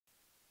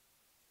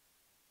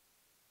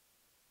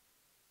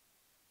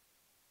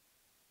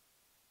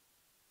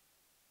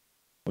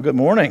Well, good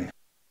morning.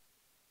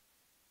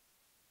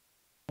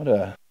 What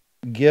a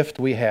gift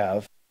we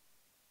have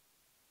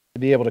to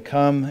be able to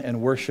come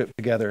and worship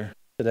together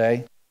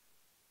today.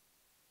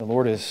 The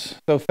Lord is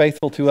so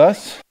faithful to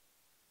us,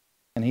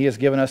 and He has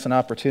given us an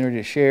opportunity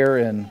to share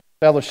in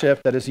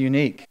fellowship that is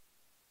unique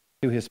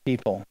to His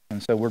people,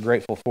 and so we're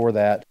grateful for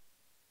that.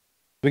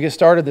 We get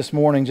started this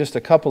morning, just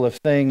a couple of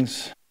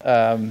things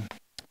you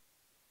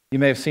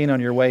may have seen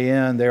on your way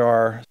in. There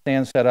are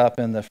stands set up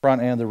in the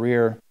front and the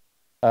rear,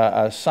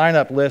 a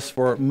sign-up list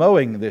for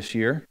mowing this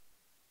year,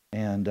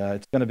 and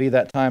it's going to be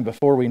that time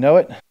before we know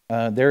it.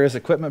 There is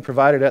equipment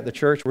provided at the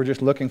church. We're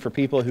just looking for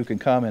people who can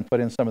come and put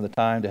in some of the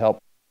time to help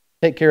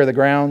take care of the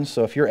grounds.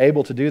 So if you're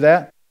able to do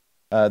that,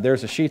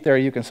 there's a sheet there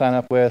you can sign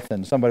up with,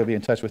 and somebody will be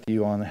in touch with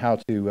you on how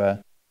to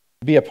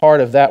be a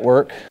part of that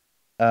work.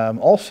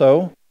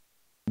 Also,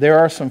 there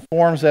are some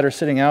forms that are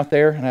sitting out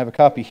there, and I have a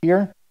copy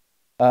here.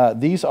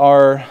 These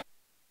are,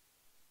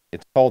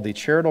 it's called the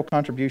Charitable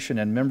Contribution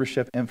and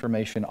Membership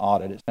Information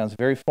Audit. It sounds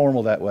very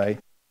formal that way.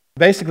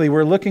 Basically,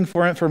 we're looking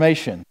for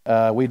information.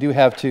 We do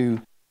have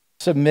to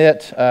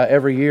submit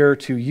every year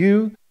to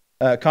you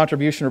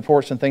contribution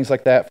reports and things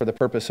like that for the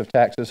purpose of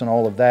taxes and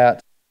all of that.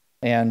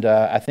 And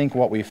I think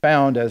what we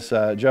found as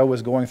Joe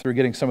was going through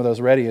getting some of those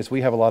ready is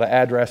we have a lot of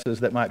addresses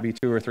that might be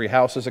 2 or 3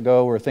 houses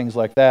ago or things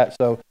like that.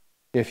 So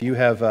if you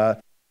have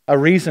a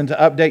reason to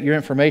update your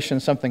information,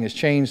 something has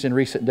changed in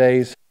recent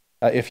days,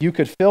 if you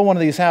could fill one of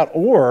these out,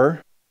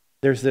 or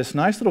there's this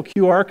nice little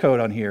QR code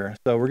on here.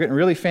 So we're getting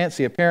really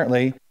fancy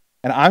apparently,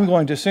 and I'm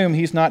going to assume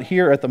he's not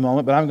here at the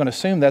moment, but I'm going to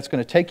assume that's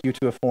going to take you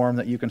to a form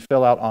that you can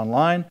fill out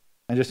online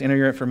and just enter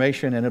your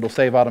information, and it'll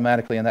save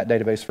automatically in that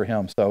database for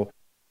him. So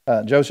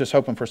Joe's just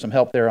hoping for some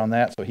help there on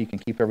that so he can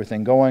keep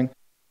everything going.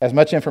 As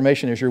much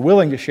information as you're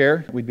willing to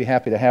share, we'd be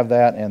happy to have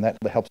that, and that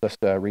helps us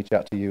to reach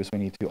out to you as we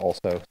need to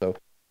also. So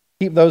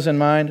keep those in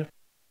mind.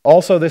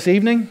 Also this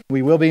evening,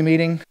 we will be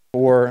meeting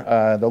for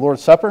the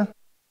Lord's Supper.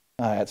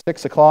 At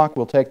 6 o'clock,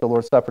 we'll take the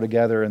Lord's Supper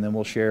together, and then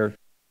we'll share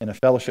in a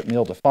fellowship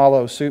meal to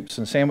follow, soups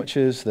and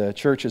sandwiches. The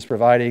church is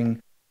providing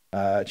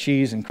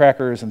cheese and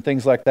crackers and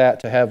things like that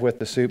to have with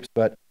the soups,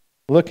 but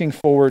looking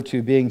forward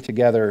to being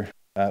together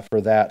for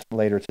that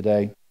later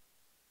today.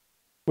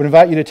 I would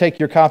invite you to take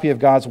your copy of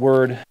God's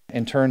Word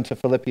and turn to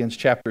Philippians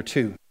chapter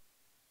 2.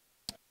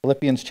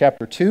 Philippians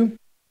chapter 2.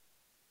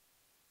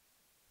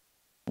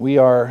 We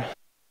are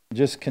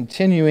just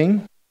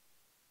continuing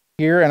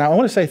here, and I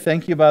want to say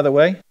thank you, by the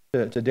way,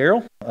 to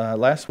Daryl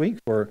last week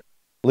for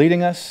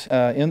leading us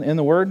in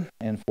the Word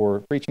and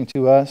for preaching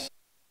to us.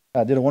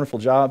 Did a wonderful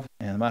job,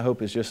 and my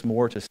hope is just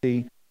more to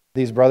see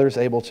these brothers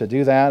able to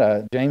do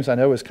that. James, I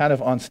know, is kind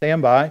of on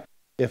standby,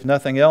 if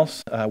nothing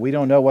else. We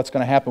don't know what's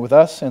going to happen with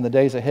us in the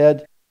days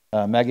ahead.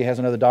 Maggie has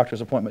another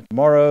doctor's appointment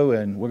tomorrow,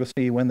 and we'll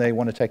see when they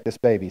want to take this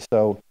baby.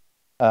 So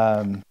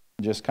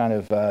just kind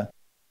of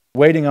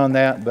waiting on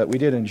that, but we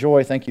did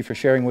enjoy. Thank you for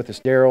sharing with us,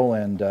 Daryl,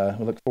 and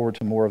we look forward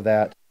to more of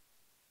that.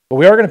 But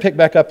we are going to pick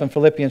back up in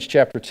Philippians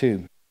chapter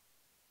 2.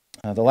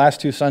 The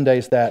last 2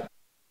 Sundays that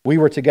we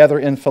were together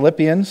in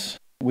Philippians,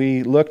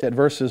 we looked at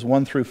verses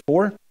 1 through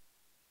 4,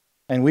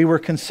 and we were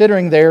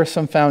considering there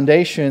some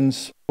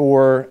foundations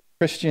for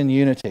Christian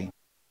unity.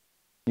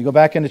 You go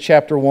back into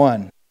chapter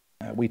 1,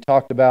 we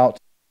talked about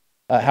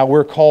how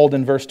we're called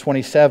in verse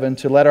 27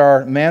 to let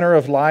our manner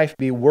of life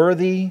be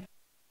worthy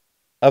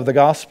of the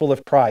gospel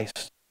of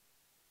Christ.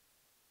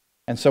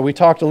 And so we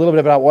talked a little bit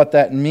about what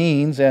that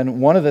means, and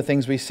one of the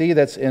things we see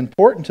that's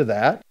important to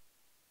that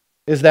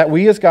is that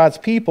we as God's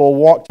people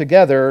walk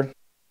together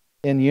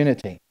in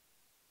unity.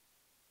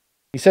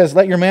 He says,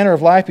 "Let your manner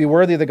of life be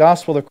worthy of the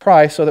gospel of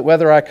Christ, so that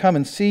whether I come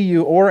and see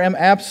you or am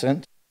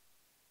absent,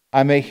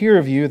 I may hear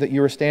of you that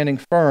you are standing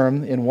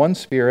firm in one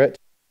spirit,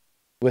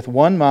 with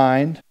one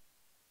mind,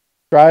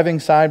 striving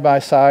side by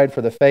side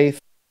for the faith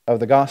of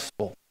the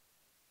gospel."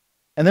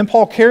 And then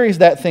Paul carries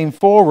that theme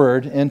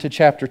forward into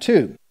chapter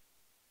 2.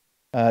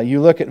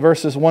 You look at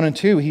verses 1 and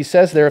 2. He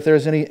says there, if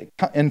there's any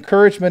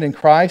encouragement in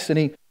Christ,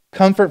 any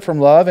comfort from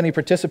love, any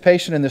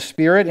participation in the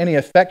Spirit, any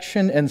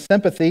affection and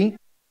sympathy,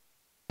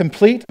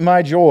 complete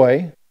my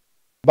joy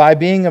by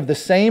being of the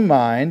same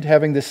mind,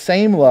 having the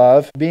same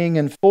love, being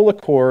in full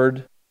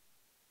accord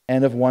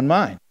and of one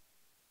mind.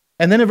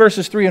 And then in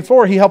verses 3 and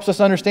 4, he helps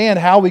us understand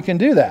how we can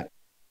do that.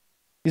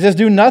 He says,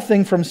 "Do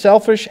nothing from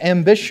selfish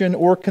ambition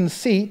or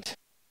conceit,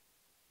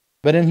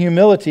 but in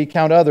humility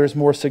count others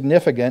more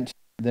significant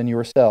than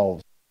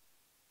yourselves.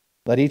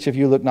 Let each of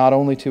you look not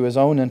only to his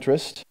own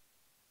interest,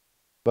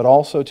 but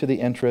also to the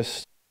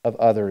interest of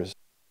others."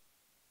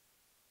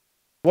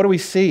 What do we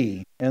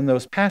see in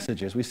those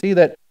passages? We see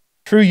that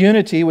true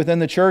unity within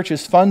the church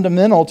is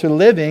fundamental to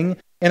living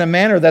in a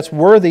manner that's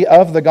worthy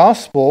of the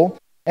gospel,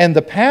 and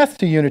the path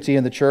to unity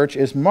in the church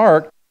is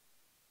marked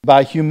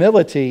by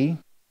humility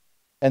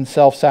and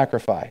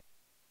self-sacrifice.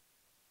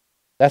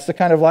 That's the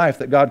kind of life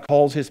that God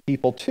calls His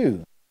people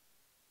to.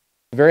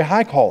 A very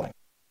high calling.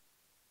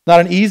 Not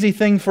an easy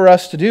thing for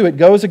us to do. It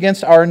goes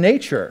against our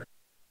nature.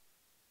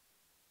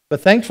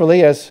 But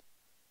thankfully, as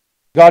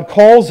God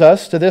calls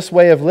us to this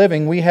way of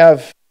living, we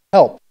have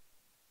help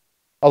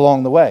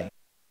along the way.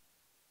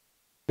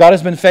 God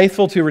has been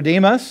faithful to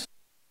redeem us,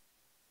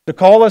 to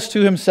call us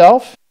to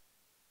Himself.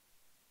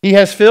 He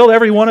has filled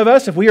every one of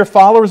us, if we are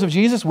followers of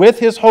Jesus, with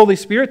His Holy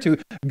Spirit to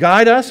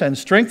guide us and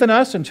strengthen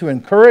us and to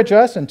encourage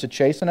us and to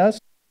chasten us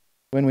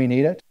when we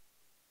need it.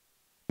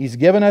 He's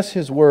given us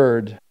His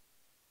Word,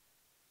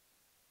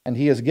 and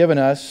He has given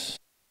us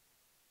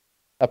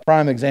a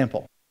prime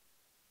example.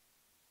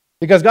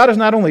 Because God has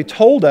not only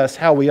told us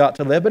how we ought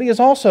to live, but He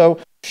has also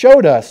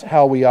showed us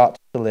how we ought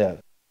to live.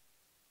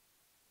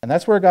 And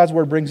that's where God's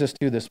Word brings us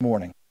to this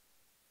morning.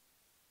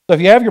 So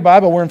if you have your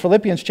Bible, we're in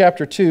Philippians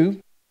chapter 2.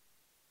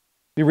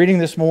 Be reading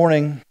this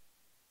morning.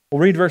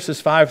 We'll read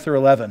verses 5 through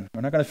 11. We're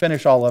not going to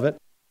finish all of it,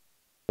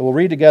 but we'll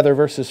read together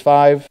verses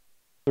 5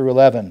 through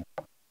 11.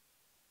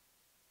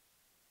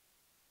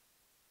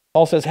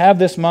 Paul says, "Have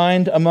this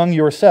mind among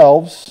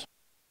yourselves,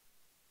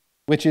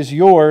 which is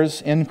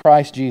yours in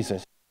Christ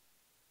Jesus,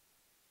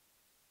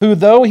 who,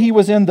 though He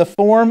was in the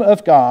form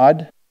of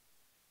God,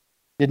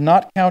 did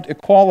not count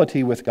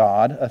equality with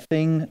God a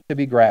thing to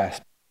be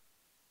grasped,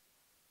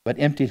 but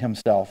emptied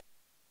Himself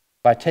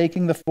by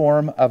taking the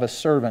form of a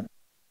servant,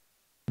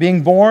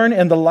 being born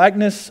in the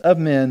likeness of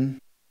men,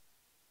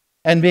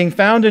 and being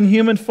found in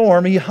human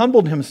form, He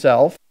humbled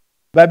Himself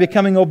by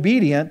becoming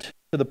obedient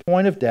to the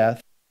point of death,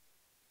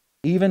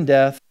 even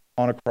death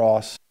on a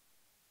cross.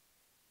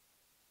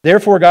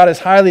 Therefore God has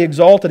highly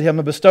exalted Him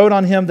and bestowed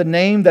on Him the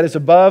name that is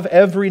above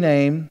every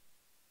name,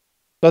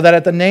 so that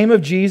at the name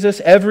of Jesus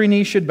every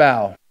knee should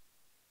bow,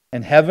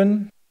 in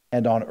heaven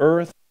and on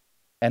earth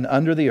and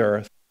under the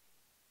earth,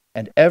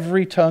 and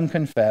every tongue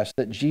confess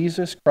that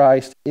Jesus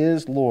Christ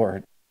is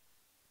Lord,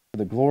 for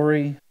the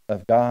glory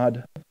of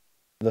God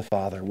the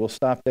Father." We'll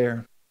stop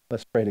there.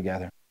 Let's pray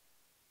together.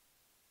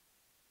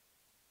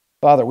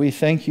 Father, we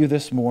thank You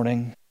this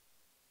morning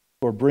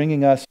for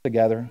bringing us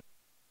together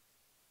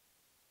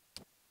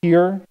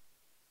here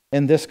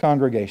in this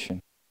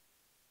congregation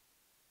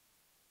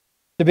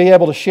to be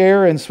able to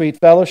share in sweet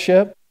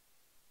fellowship,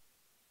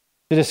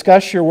 to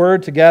discuss Your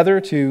Word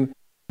together, to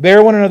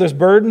bear one another's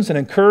burdens and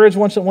encourage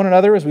one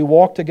another as we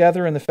walk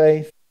together in the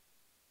faith,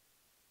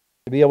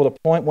 to be able to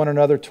point one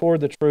another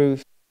toward the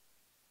truth,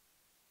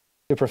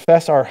 to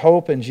profess our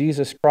hope in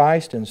Jesus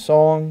Christ in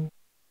song,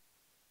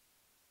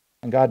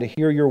 and God, to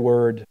hear Your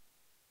Word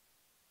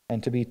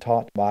and to be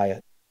taught by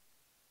it.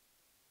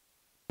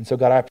 And so,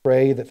 God, I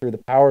pray that through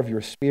the power of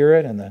Your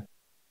Spirit and the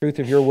truth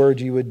of Your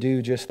Word, You would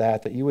do just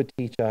that You would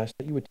teach us,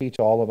 that You would teach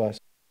all of us.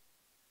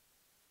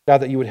 God,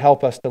 that You would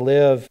help us to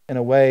live in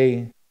a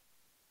way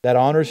that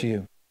honors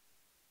You,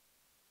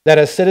 that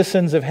as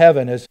citizens of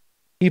heaven, as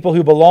people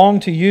who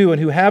belong to You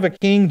and who have a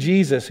King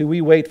Jesus who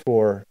we wait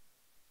for,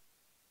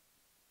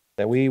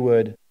 that we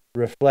would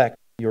reflect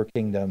Your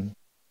kingdom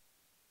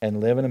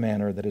and live in a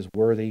manner that is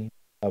worthy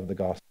of the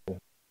gospel.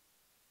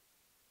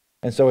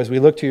 And so as we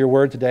look to Your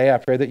Word today, I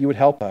pray that You would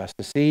help us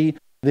to see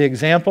the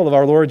example of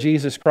our Lord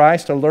Jesus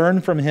Christ, to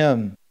learn from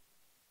Him,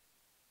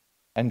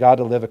 and God,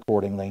 to live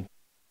accordingly.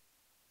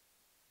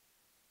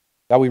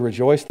 God, we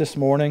rejoice this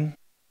morning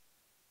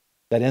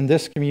that in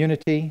this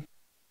community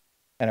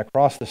and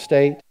across the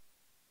state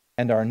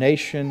and our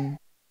nation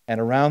and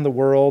around the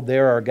world,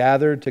 there are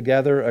gathered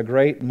together a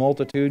great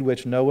multitude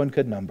which no one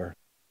could number.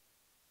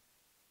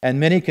 And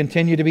many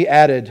continue to be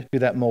added to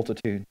that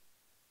multitude.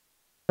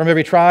 From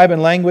every tribe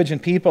and language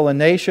and people and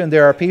nation,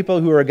 there are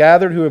people who are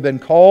gathered who have been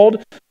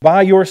called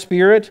by Your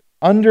Spirit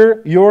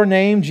under Your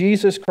name,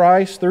 Jesus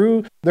Christ,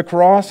 through the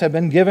cross, have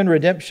been given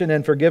redemption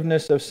and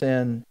forgiveness of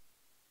sin.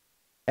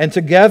 And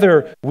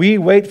together we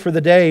wait for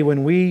the day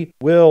when we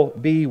will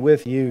be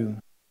with You.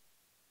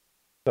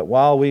 But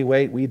while we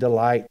wait, we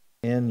delight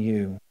in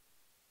You.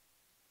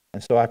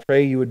 And so I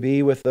pray You would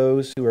be with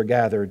those who are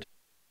gathered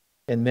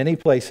in many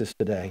places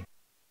today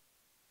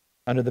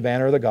under the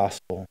banner of the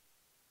gospel,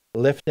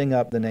 lifting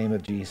up the name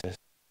of Jesus.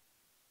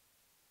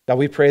 God,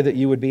 we pray that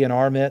You would be in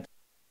our midst,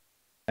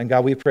 and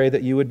God, we pray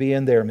that You would be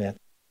in their midst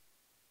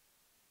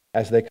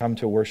as they come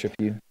to worship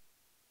You.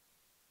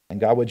 And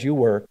God, would You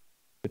work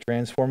to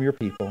transform Your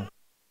people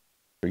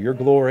for Your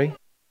glory,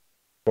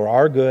 for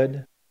our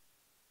good,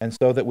 and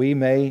so that we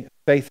may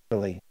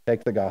faithfully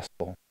take the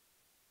gospel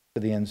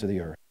to the ends of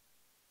the earth.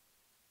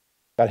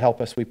 God,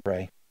 help us, we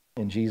pray.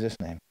 In Jesus'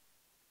 name,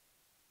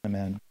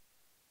 amen.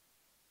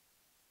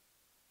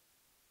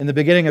 In the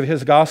beginning of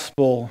his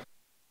gospel,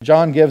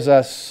 John gives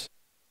us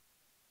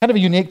kind of a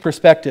unique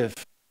perspective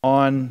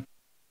on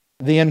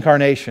the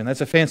incarnation. That's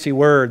a fancy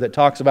word that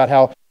talks about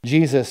how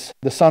Jesus,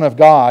 the Son of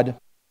God,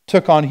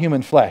 took on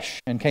human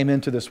flesh and came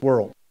into this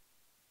world.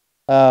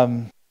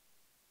 John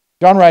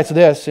writes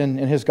this in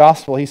his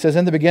gospel. He says,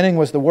 "In the beginning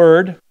was the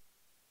Word,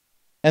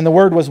 and the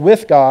Word was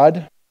with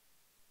God,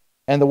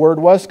 and the Word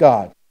was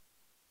God.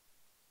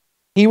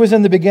 He was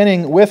in the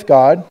beginning with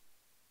God.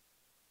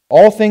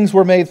 All things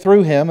were made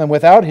through Him, and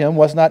without Him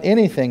was not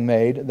anything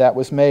made that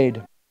was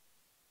made.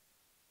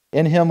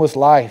 In Him was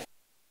life,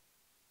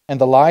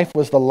 and the life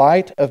was the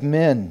light of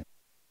men.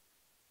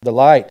 The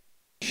light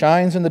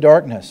shines in the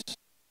darkness,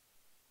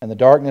 and the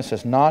darkness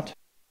has not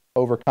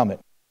overcome it.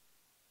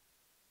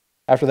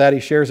 After that, he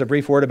shares a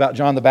brief word about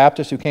John the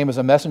Baptist, who came as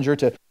a messenger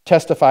to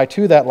testify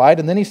to that light.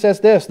 And then he says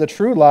this, the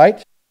true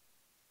light,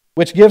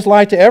 which gives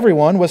light to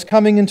everyone, was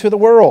coming into the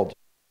world.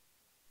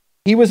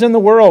 He was in the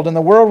world, and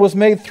the world was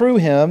made through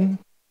him,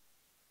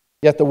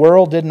 yet the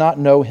world did not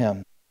know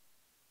him.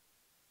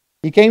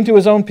 He came to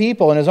his own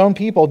people, and his own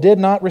people did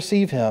not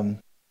receive him.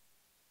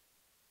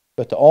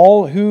 But to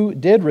all who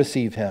did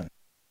receive him,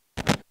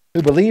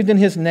 who believed in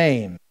his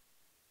name,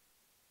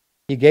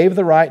 he gave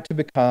the right to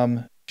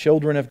become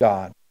children of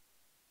God,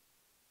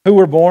 who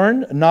were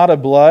born not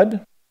of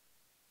blood,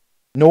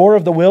 nor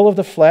of the will of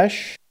the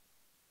flesh,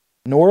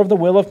 nor of the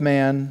will of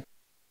man,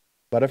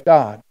 but of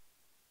God.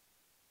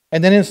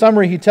 And then in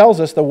summary, he tells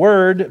us the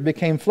Word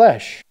became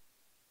flesh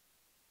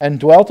and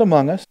dwelt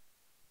among us,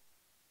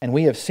 and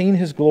we have seen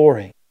his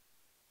glory,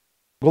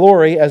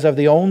 glory as of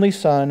the only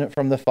Son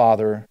from the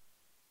Father,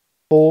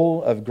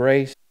 full of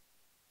grace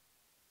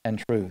and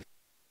truth.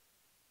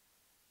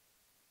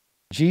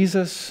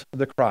 Jesus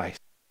the Christ,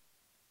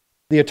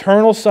 the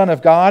eternal Son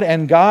of God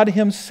and God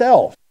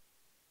himself,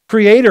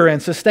 creator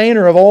and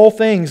sustainer of all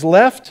things,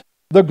 left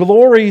the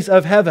glories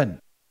of heaven.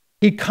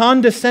 He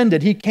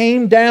condescended. He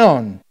came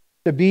down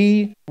to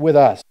be with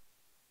us.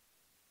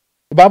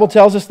 The Bible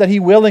tells us that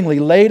he willingly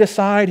laid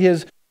aside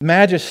his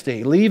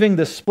majesty, leaving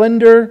the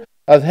splendor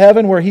of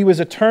heaven where he was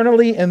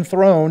eternally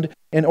enthroned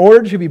in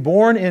order to be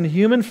born in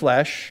human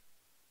flesh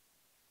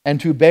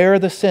and to bear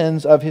the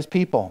sins of his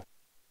people.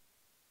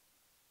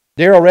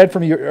 Darrell read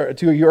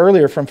to you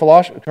earlier from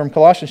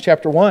Colossians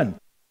chapter 1.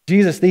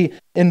 Jesus, the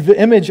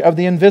image of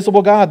the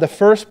invisible God, the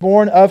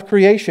firstborn of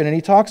creation. And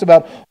he talks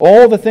about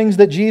all the things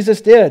that Jesus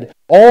did.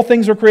 All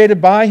things were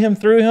created by him,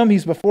 through him.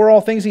 He's before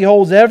all things. He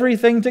holds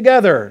everything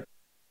together.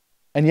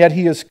 And yet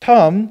he has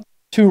come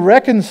to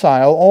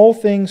reconcile all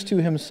things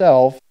to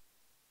himself,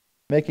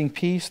 making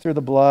peace through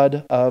the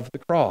blood of the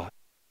cross.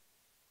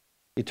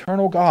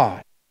 Eternal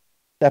God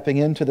stepping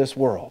into this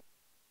world.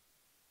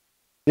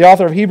 The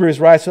author of Hebrews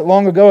writes that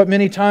long ago, at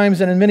many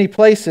times and in many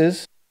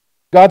places,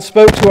 God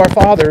spoke to our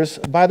fathers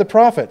by the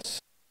prophets.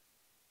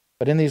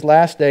 But in these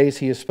last days,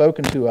 he has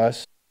spoken to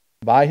us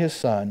by his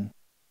Son,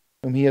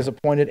 whom he has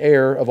appointed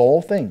heir of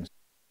all things,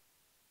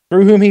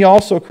 through whom he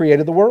also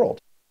created the world.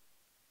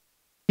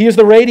 He is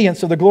the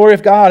radiance of the glory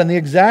of God and the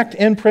exact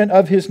imprint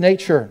of his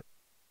nature.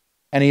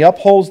 And he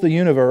upholds the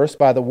universe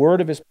by the word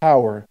of his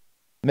power,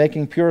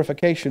 making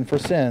purification for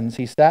sins.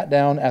 He sat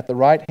down at the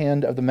right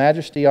hand of the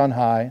Majesty on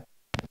high,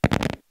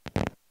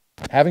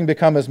 having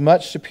become as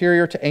much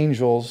superior to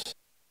angels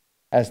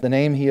as the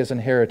name he has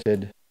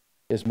inherited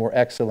is more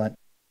excellent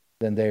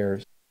than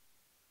theirs.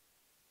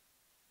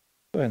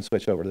 Go ahead and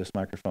switch over to this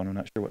microphone. I'm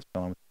not sure what's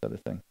going on with this other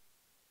thing.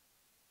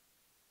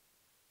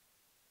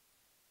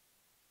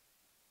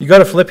 You go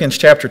to Philippians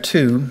chapter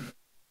 2.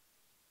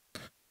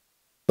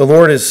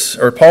 Paul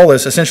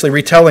is essentially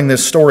retelling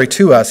this story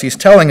to us. He's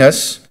telling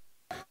us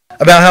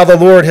about how the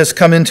Lord has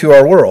come into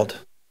our world.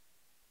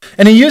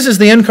 And he uses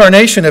the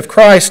incarnation of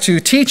Christ to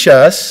teach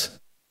us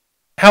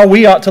how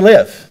we ought to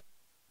live.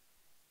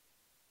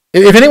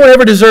 If anyone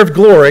ever deserved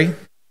glory,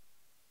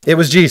 it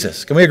was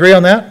Jesus. Can we agree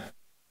on that?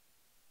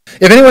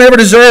 If anyone ever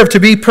deserved to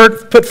be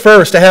put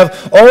first, to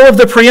have all of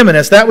the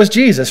preeminence, that was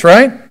Jesus,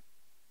 right?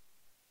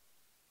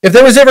 If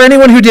there was ever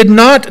anyone who did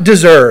not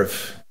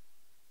deserve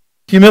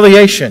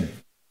humiliation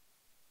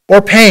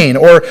or pain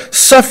or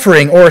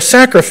suffering or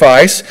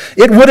sacrifice,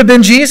 it would have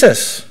been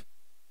Jesus.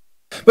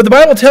 But the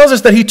Bible tells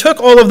us that he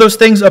took all of those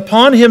things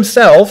upon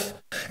himself,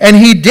 and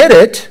he did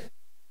it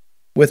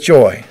with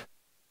joy.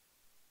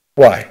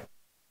 Why?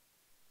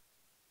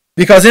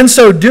 Because in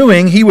so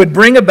doing, he would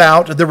bring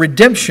about the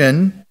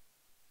redemption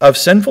of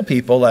sinful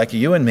people like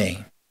you and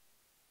me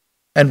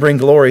and bring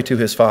glory to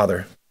his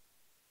Father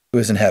who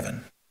is in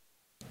heaven.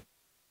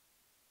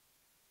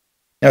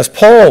 Now, as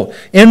Paul,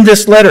 in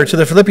this letter to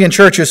the Philippian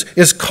church,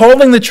 is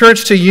calling the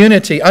church to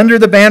unity under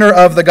the banner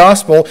of the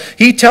gospel,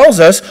 he tells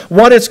us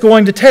what it's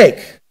going to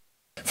take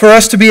for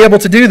us to be able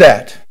to do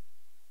that.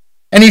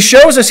 And he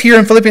shows us here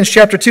in Philippians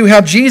chapter 2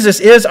 how Jesus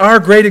is our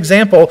great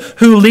example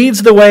who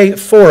leads the way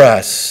for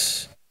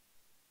us.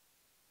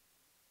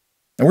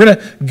 And we're going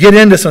to get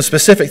into some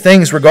specific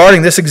things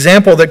regarding this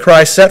example that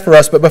Christ set for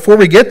us. But before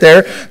we get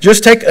there,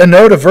 just take a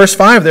note of verse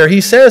 5 there.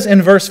 He says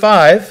in verse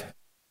 5,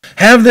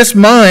 "Have this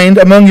mind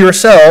among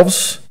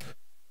yourselves,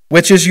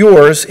 which is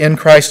yours in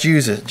Christ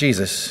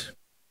Jesus."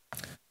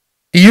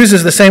 He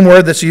uses the same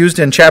word that's used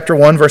in chapter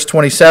 1, verse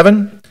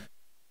 27,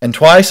 and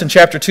twice in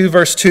chapter 2,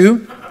 verse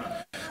 2.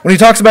 When he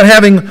talks about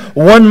having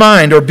one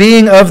mind or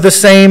being of the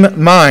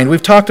same mind,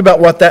 we've talked about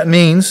what that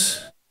means.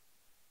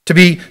 To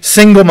be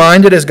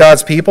single-minded as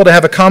God's people, to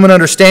have a common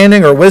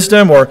understanding or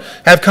wisdom or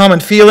have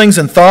common feelings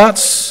and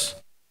thoughts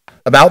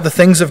about the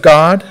things of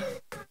God.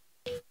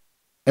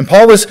 And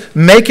Paul is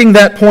making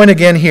that point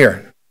again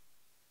here.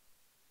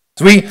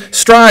 As we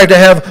strive to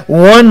have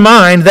one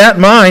mind, that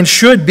mind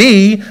should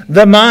be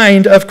the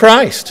mind of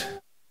Christ.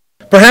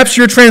 Perhaps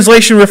your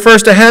translation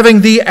refers to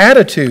having the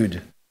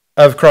attitude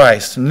of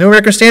Christ. The New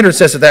American Standard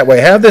says it that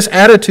way. Have this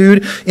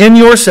attitude in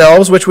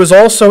yourselves, which was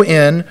also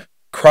in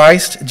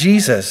Christ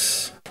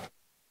Jesus.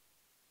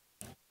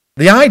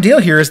 The ideal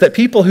here is that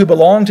people who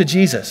belong to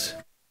Jesus,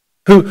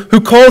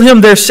 who call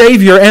him their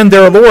Savior and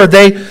their Lord,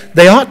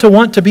 they ought to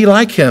want to be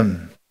like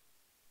him.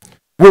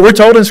 We're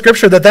told in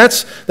Scripture that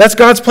that's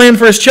God's plan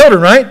for his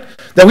children, right?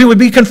 That we would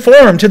be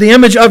conformed to the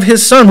image of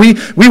his Son.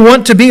 We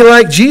want to be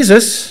like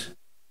Jesus.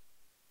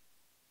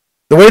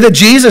 The way that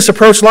Jesus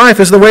approached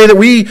life is the way that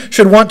we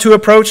should want to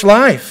approach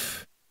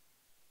life.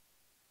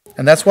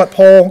 And that's what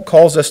Paul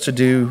calls us to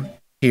do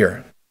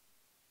here.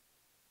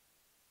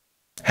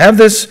 Have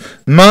this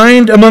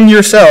mind among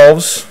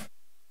yourselves,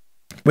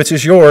 which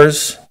is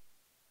yours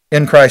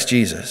in Christ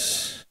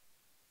Jesus.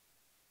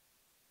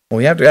 Well,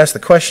 we have to ask the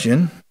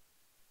question,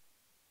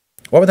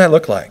 what would that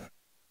look like?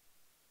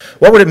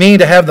 What would it mean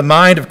to have the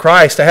mind of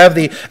Christ, to have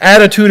the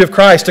attitude of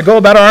Christ, to go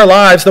about our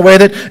lives the way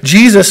that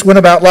Jesus went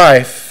about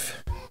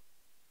life?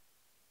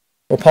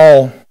 Well,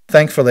 Paul,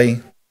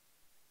 thankfully,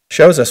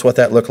 shows us what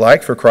that looked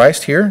like for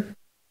Christ here.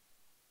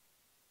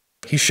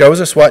 He shows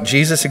us what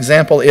Jesus'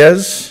 example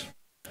is.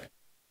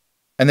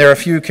 And there are a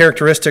few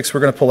characteristics we're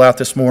going to pull out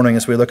this morning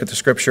as we look at the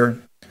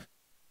Scripture.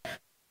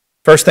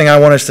 First thing I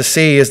want us to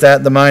see is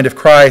that the mind of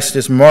Christ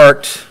is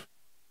marked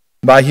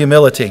by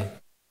humility.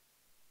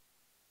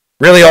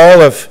 Really,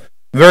 all of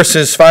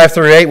verses 5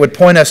 through 8 would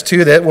point us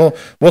to that.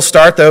 We'll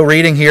start, though,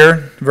 reading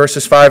here,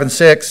 verses 5 and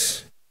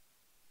 6.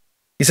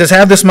 He says,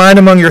 "Have this mind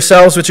among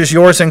yourselves, which is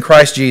yours in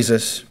Christ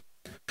Jesus,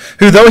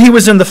 who, though he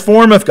was in the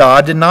form of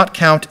God, did not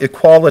count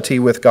equality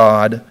with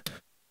God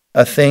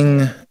a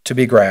thing to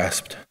be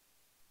grasped."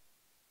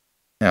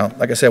 Now,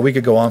 like I said, we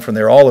could go on from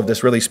there. All of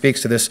this really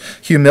speaks to this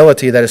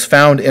humility that is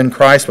found in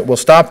Christ, but we'll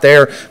stop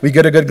there. We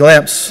get a good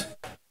glimpse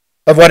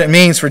of what it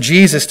means for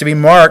Jesus to be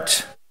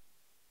marked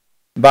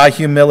by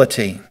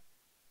humility.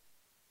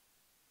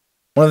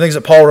 One of the things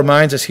that Paul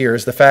reminds us here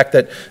is the fact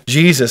that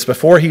Jesus,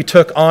 before he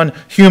took on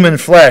human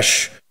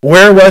flesh,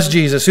 where was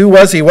Jesus? Who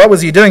was he? What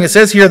was he doing? It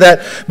says here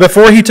that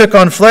before he took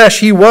on flesh,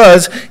 he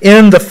was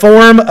in the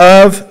form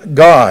of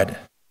God.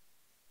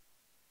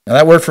 Now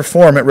that word for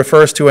form, it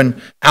refers to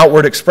an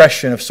outward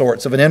expression of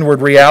sorts, of an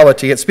inward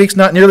reality. It speaks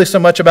not nearly so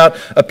much about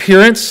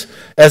appearance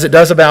as it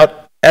does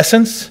about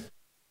essence.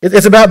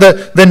 It's about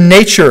the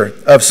nature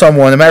of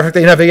someone. As a matter of fact,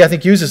 the NIV, I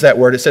think, uses that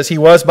word. It says he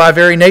was by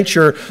very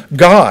nature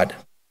God.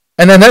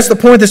 And then that's the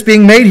point that's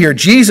being made here.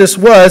 Jesus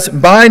was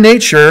by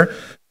nature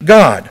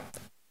God.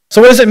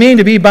 So what does it mean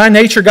to be by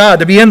nature God,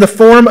 to be in the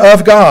form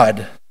of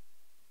God?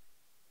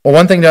 Well,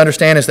 one thing to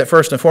understand is that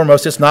first and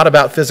foremost, it's not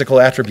about physical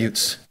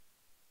attributes.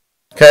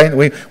 Okay?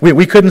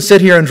 We couldn't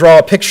sit here and draw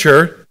a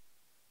picture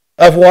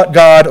of what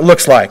God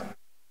looks like.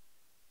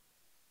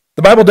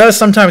 The Bible does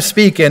sometimes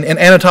speak in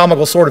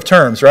anatomical sort of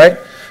terms, right?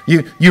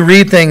 You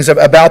read things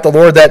about the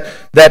Lord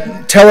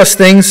that tell us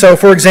things. So,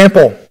 for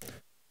example,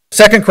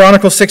 2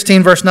 Chronicles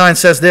 16 verse 9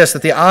 says this,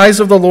 that the eyes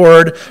of the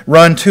Lord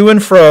run to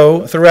and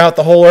fro throughout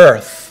the whole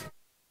earth.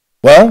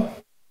 Well,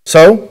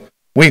 so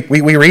we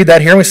read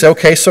that here and we say,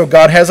 okay, so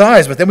God has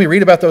eyes. But then we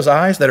read about those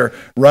eyes that are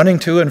running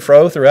to and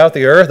fro throughout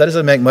the earth. That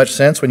doesn't make much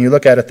sense when you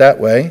look at it that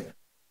way.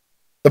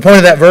 The point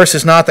of that verse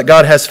is not that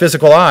God has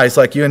physical eyes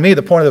like you and me.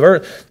 The point of the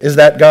verse is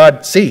that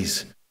God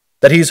sees,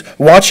 that he's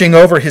watching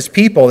over his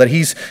people, that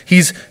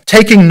he's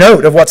taking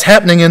note of what's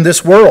happening in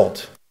this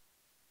world.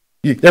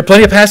 There are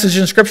plenty of passages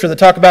in Scripture that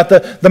talk about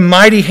the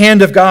mighty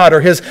hand of God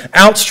or his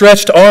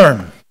outstretched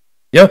arm.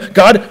 You know,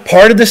 God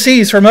parted the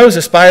seas for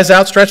Moses by his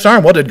outstretched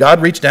arm. Well, did God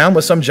reach down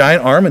with some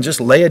giant arm and just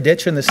lay a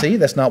ditch in the sea?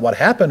 That's not what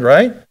happened,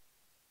 right?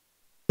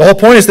 The whole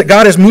point is that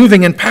God is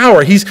moving in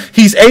power.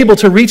 He's able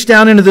to reach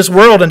down into this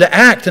world and to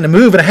act and to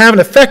move and to have an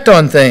effect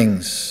on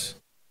things.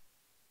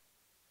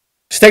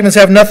 Statements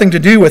have nothing to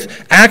do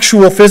with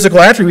actual physical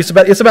attributes.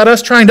 It's about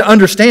us trying to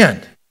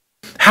understand.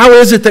 How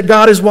is it that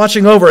God is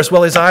watching over us?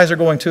 Well, his eyes are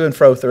going to and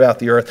fro throughout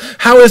the earth.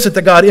 How is it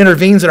that God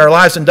intervenes in our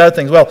lives and does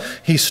things? Well,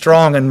 he's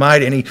strong and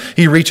mighty, and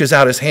he reaches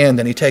out his hand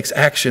and he takes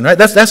action. Right?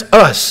 That's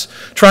us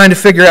trying to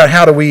figure out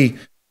how do we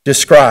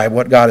describe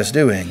what God is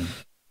doing.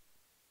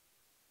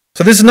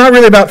 So this is not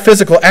really about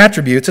physical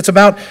attributes. It's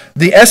about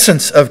the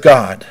essence of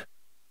God.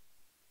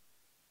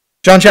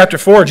 John chapter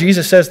 4,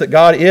 Jesus says that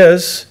God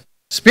is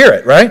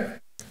spirit, right?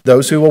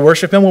 Those who will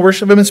worship him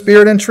in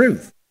spirit and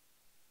truth.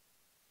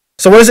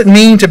 So what does it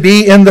mean to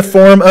be in the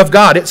form of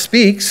God? It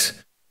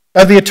speaks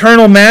of the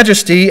eternal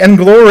majesty and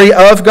glory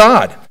of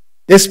God.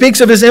 It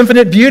speaks of his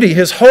infinite beauty,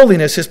 his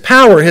holiness, his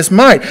power, his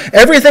might.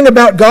 Everything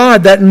about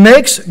God that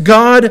makes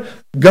God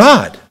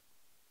God.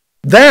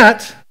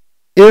 That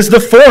is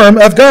the form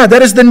of God.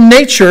 That is the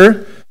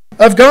nature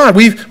of God.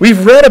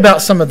 We've read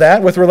about some of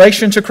that with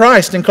relation to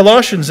Christ in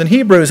Colossians and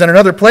Hebrews and in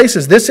other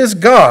places. This is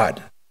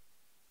God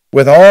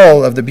with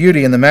all of the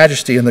beauty and the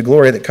majesty and the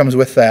glory that comes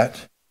with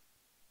that.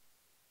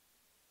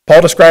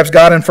 Paul describes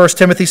God in 1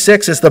 Timothy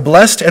 6 as the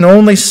blessed and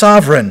only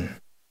sovereign,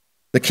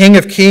 the King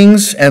of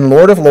kings and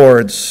Lord of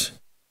lords,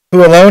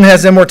 who alone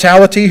has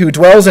immortality, who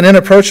dwells in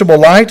inapproachable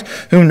light,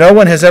 whom no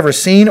one has ever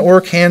seen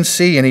or can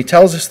see. And he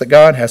tells us that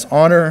God has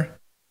honor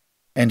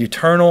and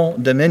eternal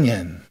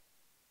dominion.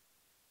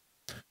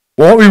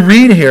 Well, what we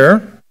read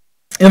here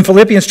in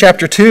Philippians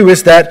chapter 2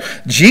 is that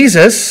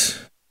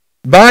Jesus,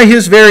 by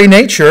his very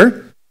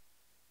nature,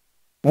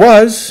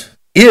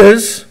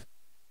 is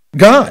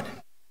God.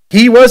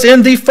 He was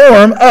in the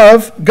form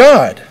of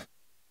God.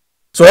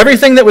 So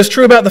everything that was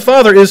true about the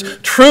Father is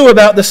true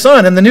about the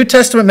Son, and the New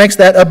Testament makes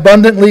that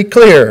abundantly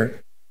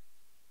clear.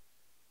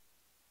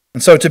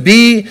 And so to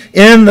be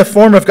in the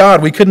form of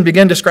God, we couldn't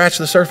begin to scratch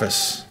the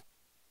surface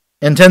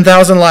in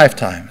 10,000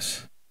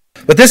 lifetimes.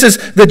 But this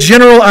is the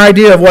general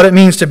idea of what it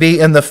means to be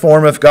in the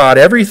form of God.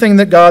 Everything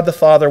that God the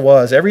Father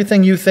was,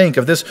 everything you think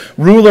of this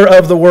ruler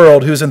of the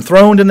world who's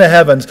enthroned in the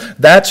heavens,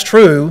 that's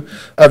true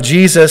of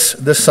Jesus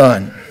the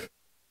Son.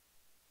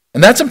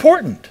 And that's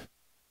important.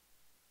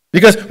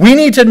 Because we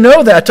need to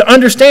know that to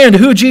understand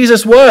who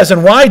Jesus was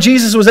and why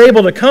Jesus was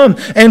able to come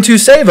and to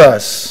save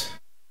us.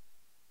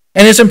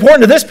 And it's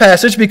important to this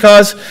passage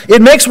because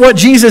it makes what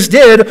Jesus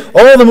did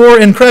all the more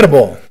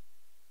incredible.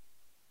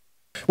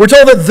 We're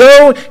told that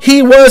though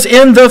he was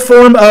in the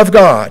form of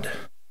God,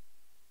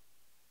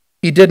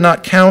 he did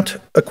not count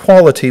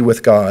equality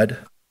with God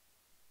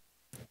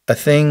a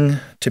thing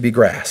to be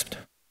grasped.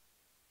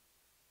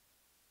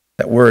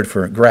 That word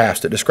for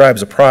grasped, it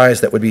describes a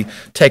prize that would be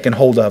taken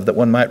hold of, that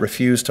one might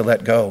refuse to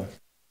let go.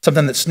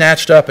 Something that's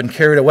snatched up and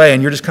carried away,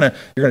 and you're going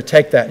to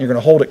take that and you're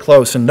going to hold it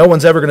close, and no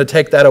one's ever going to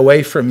take that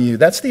away from you.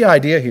 That's the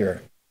idea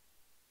here.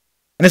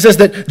 And it says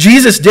that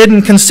Jesus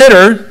didn't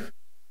consider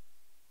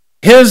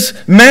his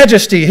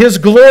majesty, his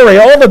glory,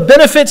 all the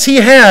benefits he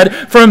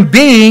had from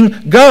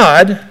being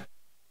God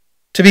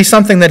to be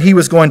something that he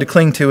was going to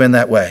cling to in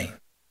that way.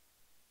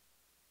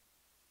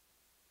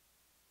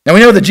 Now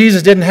we know that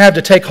Jesus didn't have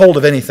to take hold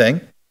of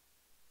anything.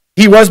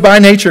 He was by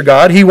nature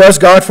God. He was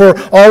God for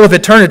all of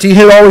eternity. He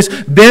had always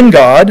been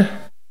God.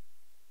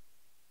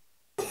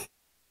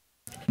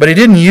 But he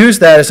didn't use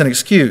that as an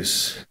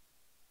excuse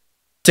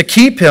to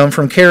keep him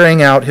from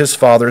carrying out his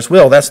Father's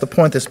will. That's the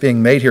point that's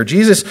being made here.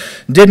 Jesus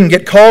didn't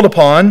get called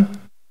upon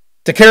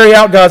to carry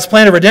out God's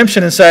plan of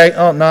redemption and say,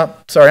 oh, no,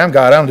 sorry, I'm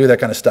God. I don't do that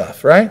kind of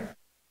stuff, right?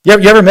 You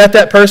ever met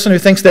that person who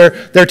thinks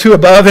they're too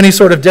above any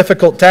sort of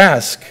difficult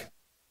task?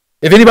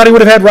 If anybody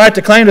would have had right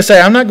to claim to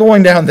say, I'm not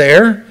going down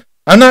there,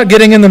 I'm not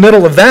getting in the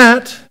middle of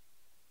that,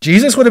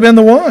 Jesus would have been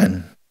the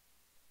one.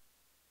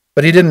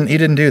 But he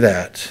didn't do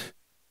that.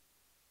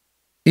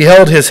 He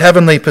held his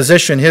heavenly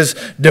position, his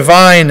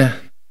divine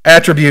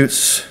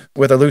attributes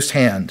with a loose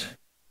hand.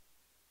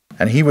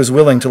 And he was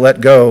willing to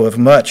let go of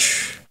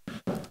much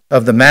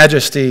of the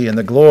majesty and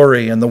the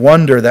glory and the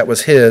wonder that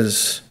was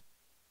his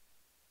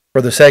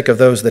for the sake of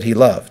those that he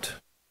loved.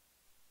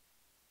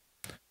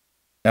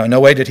 Now, in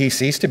no way did he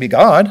cease to be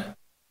God,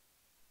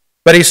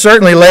 but he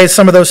certainly laid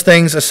some of those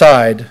things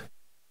aside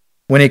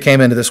when he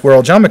came into this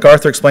world. John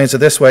MacArthur explains it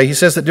this way. He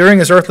says that during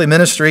his earthly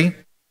ministry,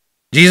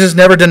 Jesus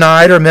never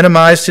denied or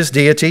minimized his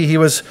deity. He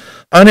was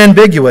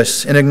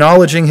unambiguous in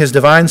acknowledging his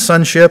divine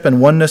sonship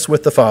and oneness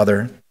with the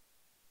Father,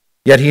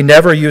 yet he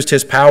never used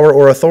his power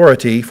or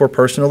authority for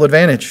personal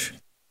advantage.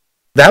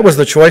 That was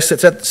the choice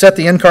that set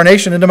the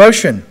incarnation into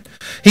motion.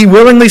 He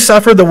willingly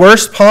suffered the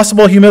worst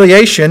possible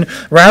humiliation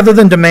rather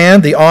than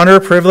demand the honor,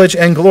 privilege,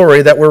 and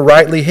glory that were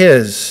rightly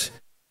his.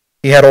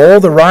 He had all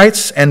the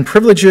rights and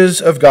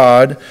privileges of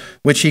God,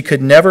 which he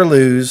could never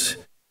lose,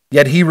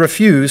 yet he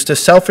refused to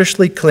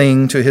selfishly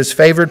cling to his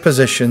favored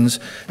positions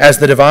as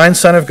the divine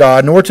Son of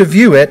God, nor to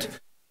view it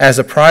as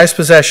a prized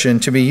possession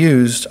to be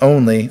used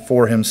only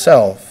for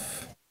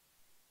himself.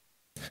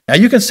 Now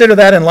you consider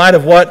that in light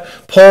of what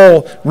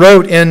Paul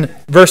wrote in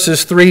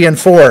verses 3 and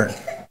 4.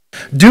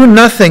 Do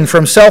nothing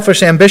from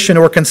selfish ambition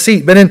or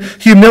conceit, but in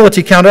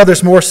humility count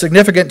others more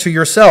significant to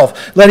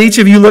yourself. Let each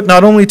of you look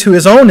not only to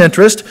his own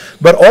interest,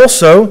 but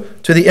also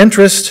to the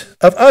interest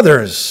of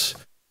others.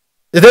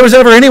 If there was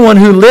ever anyone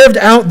who lived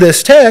out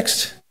this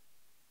text,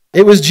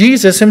 it was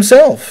Jesus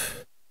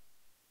himself.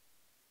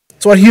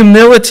 That's what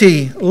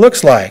humility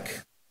looks like.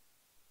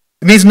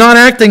 It means not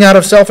acting out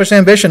of selfish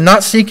ambition,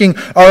 not seeking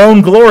our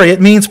own glory.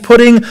 It means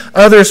putting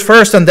others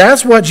first. And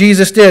that's what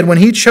Jesus did when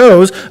he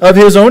chose of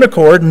his own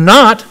accord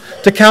not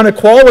to count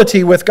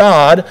equality with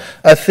God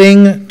a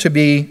thing to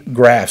be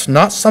grasped,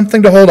 not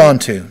something to hold on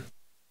to,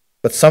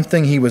 but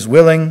something he was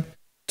willing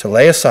to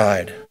lay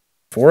aside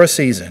for a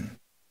season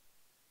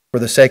for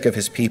the sake of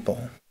his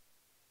people.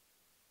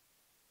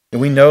 And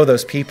we know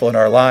those people in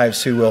our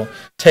lives who will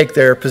take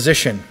their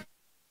position,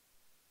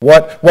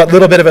 what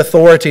little bit of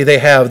authority they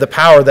have, the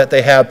power that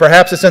they have.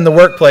 Perhaps it's in the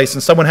workplace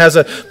and someone has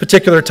a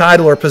particular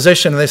title or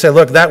position and they say,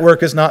 look, that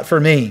work is not for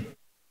me.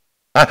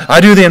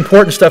 I do the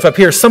important stuff up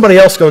here. Somebody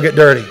else go get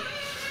dirty.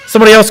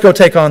 Somebody else go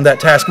take on that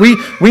task.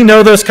 We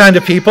know those kind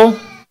of people.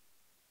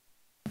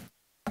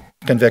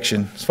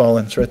 Conviction is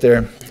fallen. It's right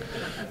there.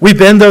 We've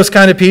been those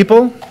kind of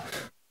people.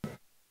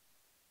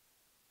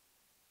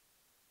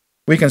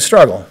 We can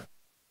struggle.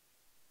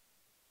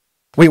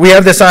 We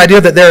have this idea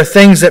that there are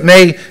things that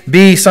may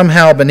be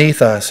somehow beneath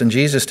us, and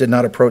Jesus did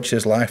not approach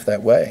his life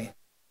that way.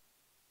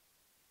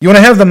 You want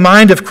to have the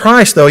mind of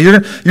Christ, though. You're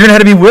going to have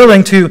to be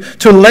willing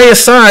to lay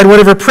aside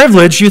whatever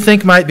privilege you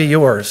think might be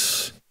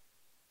yours.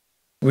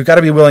 We've got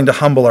to be willing to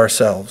humble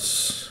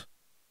ourselves.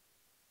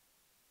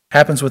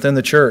 Happens within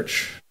the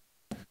church.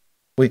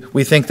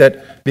 We think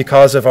that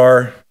because of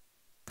our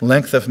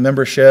length of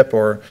membership,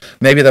 or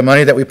maybe the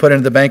money that we put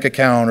into the bank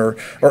account, or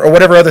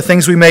whatever other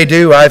things we may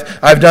do.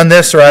 I've done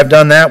this or I've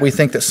done that. We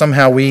think that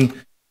somehow we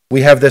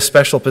have this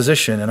special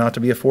position and ought to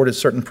be afforded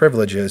certain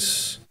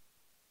privileges.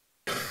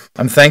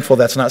 I'm thankful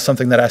that's not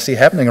something that I see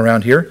happening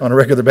around here on a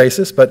regular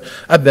basis, but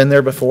I've been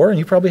there before, and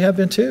you probably have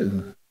been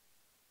too.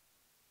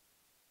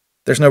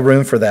 There's no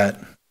room for that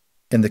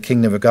in the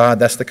kingdom of God.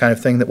 That's the kind of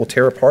thing that will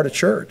tear apart a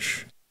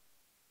church.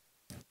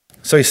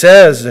 So he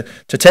says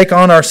to take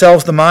on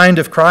ourselves the mind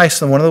of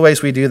Christ, and one of the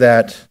ways we do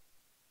that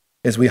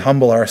is we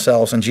humble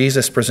ourselves, and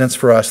Jesus presents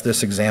for us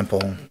this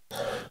example.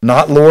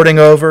 Not lording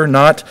over,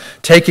 not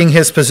taking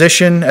his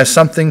position as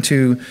something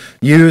to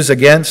use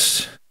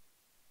against,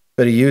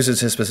 but he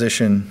uses his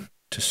position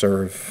to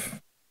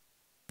serve.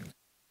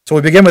 So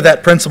we begin with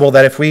that principle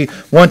that if we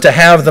want to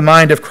have the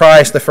mind of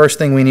Christ, the first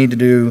thing we need to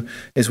do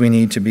is we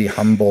need to be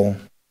humble.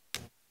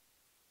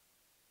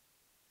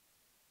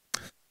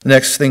 The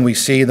next thing we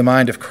see, the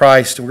mind of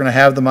Christ. We're going to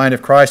have the mind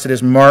of Christ. It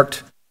is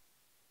marked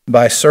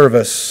by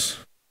service.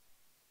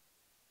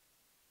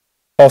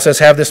 Paul says,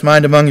 have this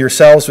mind among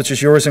yourselves, which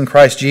is yours in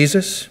Christ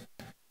Jesus,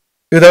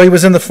 who, though he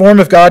was in the form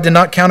of God, did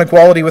not count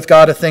equality with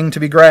God a thing to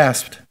be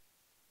grasped,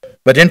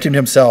 but emptied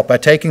himself by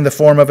taking the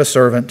form of a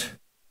servant,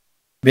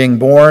 being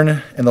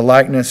born in the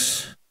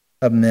likeness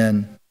of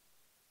men.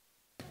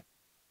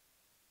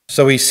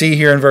 So we see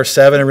here in verse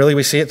 7, and really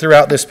we see it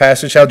throughout this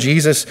passage, how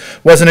Jesus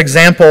was an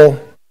example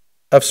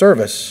of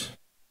service.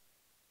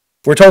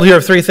 We're told here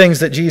of three things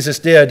that Jesus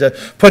did to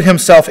put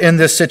himself in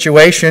this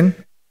situation.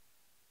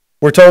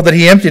 We're told that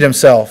he emptied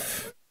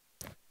himself,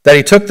 that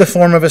he took the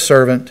form of a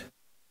servant,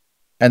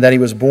 and that he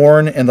was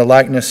born in the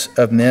likeness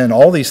of men.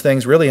 All these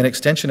things really an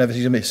extension of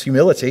his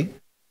humility,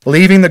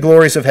 leaving the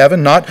glories of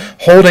heaven, not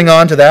holding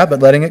on to that, but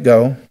letting it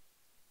go.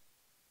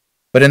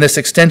 But in this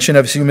extension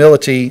of his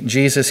humility,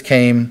 Jesus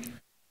came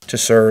to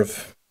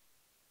serve.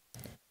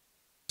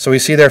 So we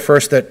see there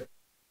first that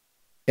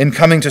in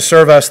coming to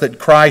serve us, that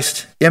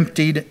Christ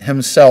emptied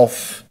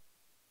himself.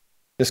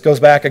 This goes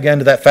back again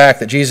to that fact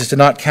that Jesus did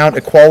not count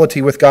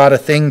equality with God a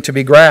thing to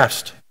be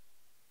grasped.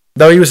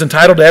 Though he was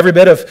entitled to every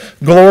bit of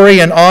glory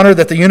and honor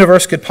that the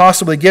universe could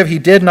possibly give, he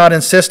did not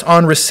insist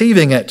on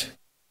receiving it.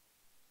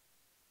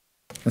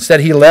 Instead,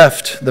 he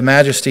left the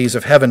majesties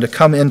of heaven to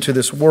come into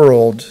this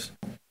world.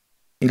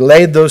 He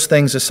laid those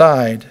things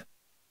aside.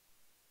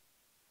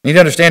 You need to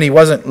understand he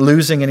wasn't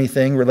losing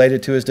anything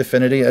related to his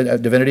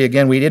divinity.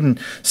 Again, we didn't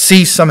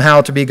cease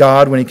somehow to be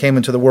God when he came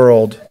into the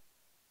world.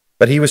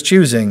 But he was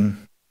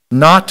choosing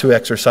not to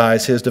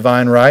exercise his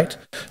divine right,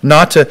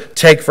 not to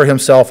take for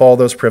himself all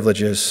those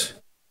privileges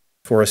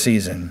for a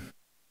season.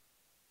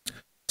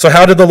 So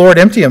how did the Lord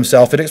empty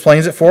himself? It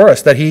explains it for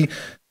us, that he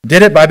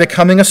did it by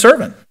becoming a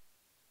servant.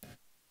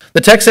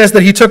 The text says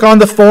that he took on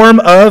the form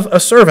of a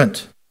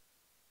servant.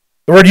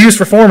 The word used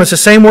for form is the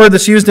same word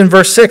that's used in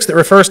verse 6 that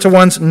refers to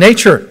one's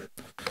nature.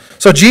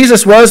 So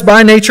Jesus was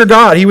by nature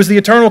God. He was the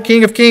eternal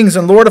King of kings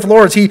and Lord of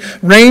lords. He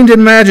reigned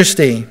in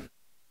majesty.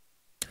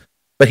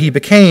 But he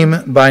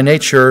became by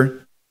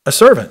nature a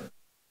servant,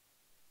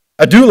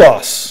 a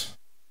doulos,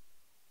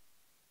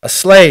 a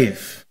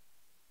slave.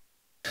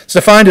 It's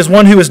defined as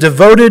one who is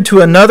devoted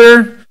to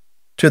another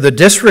to the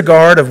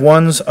disregard of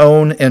one's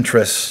own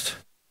interest.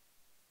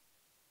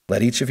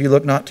 Let each of you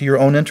look not to your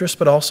own interest,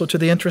 but also to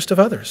the interest of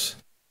others.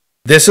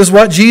 This is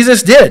what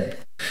Jesus did.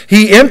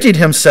 He emptied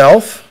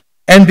himself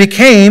and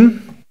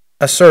became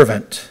a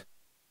servant.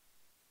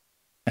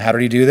 And how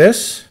did he do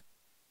this?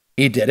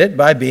 He did it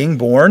by being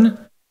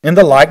born in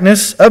the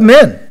likeness of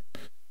men.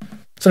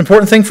 It's an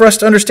important thing for us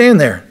to understand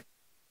there.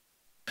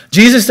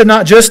 Jesus did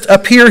not just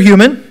appear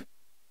human,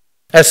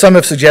 as some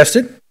have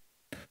suggested,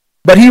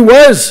 but he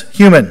was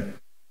human.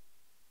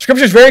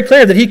 Scripture is very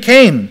clear that he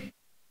came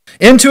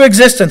into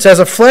existence as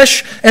a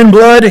flesh and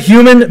blood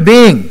human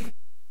being.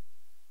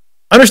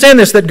 Understand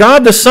this, that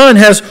God the Son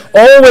has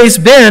always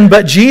been,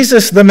 but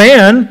Jesus the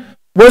man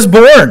was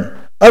born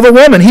of a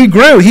woman. He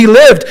grew, he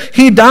lived,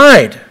 he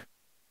died.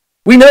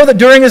 We know that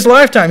during his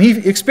lifetime he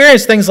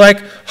experienced things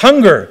like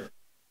hunger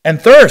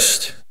and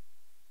thirst.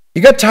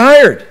 He got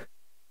tired.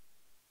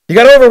 He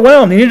got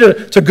overwhelmed. He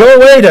needed to go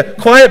away to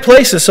quiet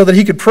places so that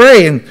he could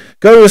pray and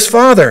go to his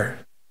Father.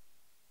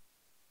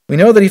 We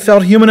know that he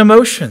felt human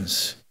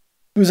emotions.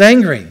 He was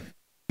angry.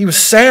 He was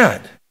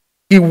sad.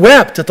 He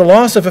wept at the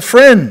loss of a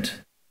friend.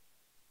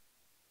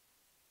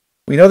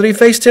 We know that he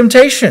faced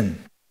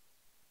temptation.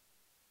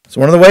 It's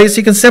one of the ways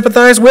he can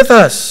sympathize with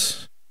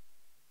us.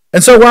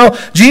 And so while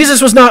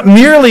Jesus was not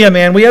merely a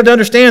man, we have to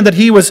understand that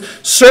he was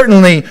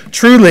certainly,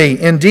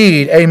 truly,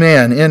 indeed, a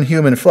man in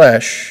human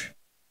flesh.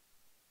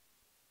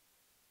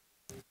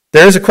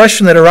 There is a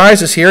question that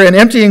arises here. In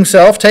emptying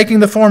himself, taking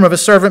the form of a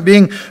servant,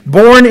 being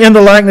born in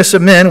the likeness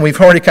of men,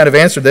 we've already kind of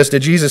answered this.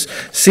 Did Jesus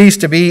cease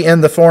to be in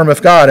the form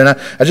of God? And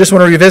I just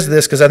want to revisit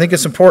this because I think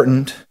it's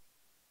important.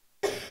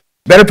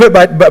 Better put,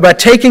 by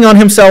taking on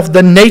himself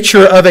the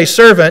nature of a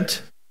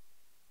servant,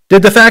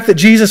 did the fact that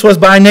Jesus was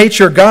by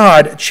nature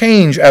God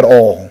change at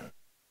all?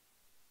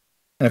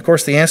 And of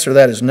course the answer to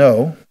that is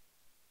no.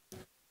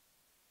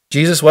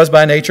 Jesus was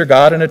by nature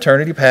God in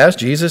eternity past.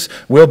 Jesus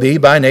will be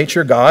by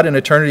nature God in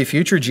eternity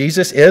future.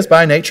 Jesus is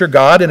by nature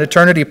God in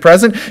eternity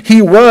present.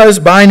 He was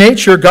by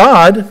nature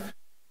God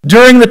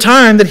during the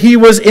time that he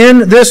was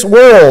in this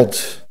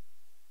world.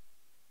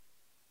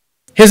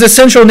 His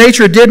essential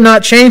nature did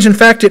not change. In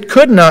fact, it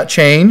could not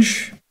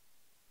change.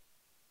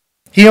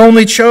 He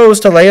only chose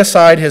to lay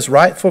aside his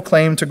rightful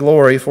claim to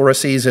glory for a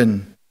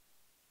season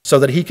so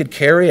that he could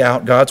carry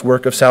out God's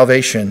work of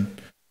salvation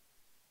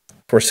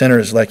for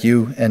sinners like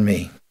you and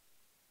me.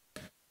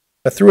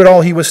 But through it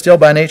all, he was still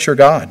by nature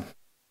God.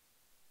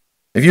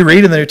 If you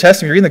read in the New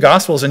Testament, you read in the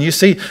Gospels, and you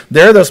see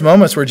there are those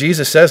moments where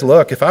Jesus says,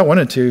 look, if I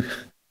wanted to,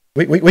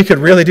 we could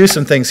really do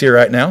some things here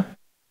right now.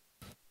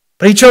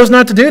 But he chose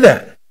not to do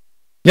that.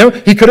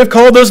 He could have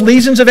called those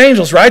legions of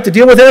angels, right, to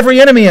deal with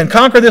every enemy and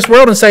conquer this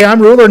world and say,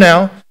 I'm ruler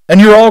now, and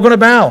you're all going to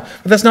bow.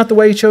 But that's not the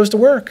way he chose to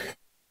work.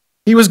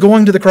 He was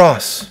going to the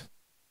cross.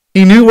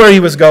 He knew where he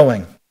was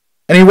going,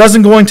 and he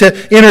wasn't going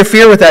to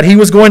interfere with that. He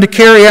was going to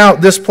carry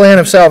out this plan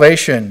of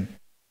salvation.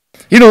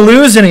 You don't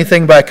lose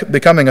anything by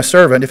becoming a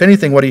servant. If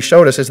anything, what he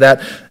showed us is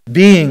that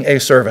being a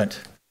servant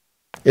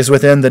is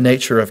within the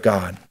nature of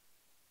God.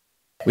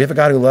 We have a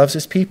God who loves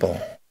his people,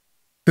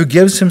 who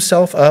gives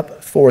himself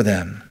up for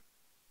them.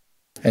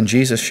 And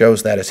Jesus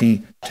shows that as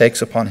he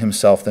takes upon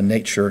himself the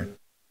nature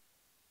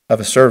of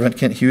a servant.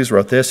 Kent Hughes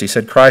wrote this. He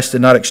said, Christ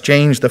did not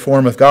exchange the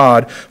form of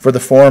God for the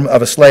form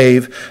of a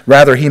slave.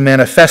 Rather, he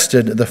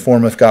manifested the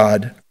form of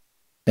God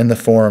in the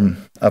form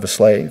of a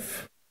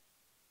slave.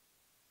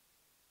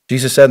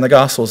 Jesus said in the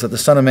Gospels that the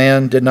Son of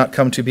Man did not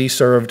come to be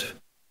served,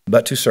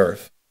 but to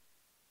serve,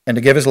 and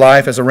to give his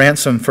life as a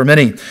ransom for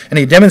many. And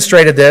he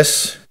demonstrated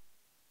this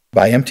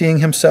by emptying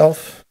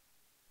himself,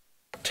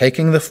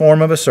 taking the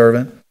form of a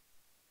servant,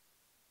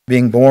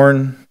 being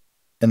born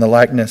in the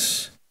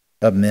likeness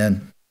of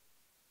men.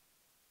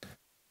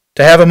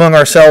 To have among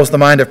ourselves the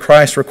mind of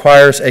Christ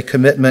requires a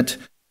commitment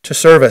to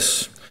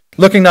service,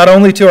 looking not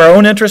only to our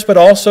own interest, but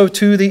also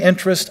to the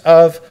interest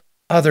of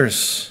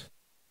others.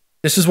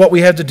 This is what we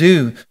have to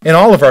do in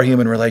all of our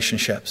human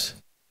relationships.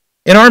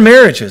 In our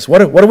marriages, what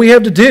do we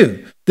have to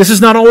do? This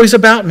is not always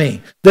about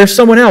me. There's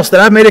someone else that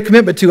I've made a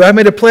commitment to, I've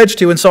made a pledge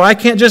to, and so I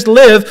can't just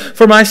live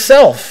for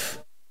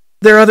myself.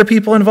 There are other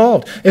people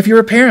involved. If you're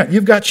a parent,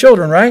 you've got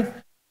children, right?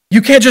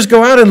 You can't just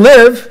go out and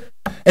live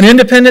an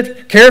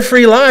independent,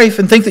 carefree life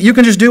and think that you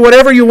can just do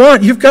whatever you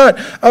want. You've got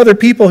other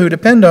people who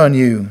depend on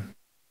you.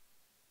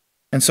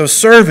 And so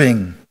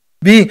serving,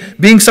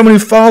 being someone who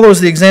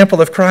follows the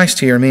example of Christ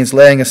here means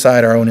laying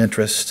aside our own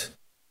interest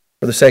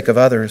for the sake of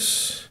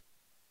others.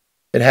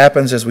 It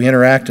happens as we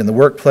interact in the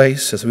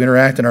workplace, as we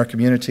interact in our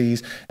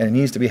communities, and it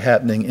needs to be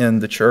happening in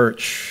the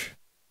church.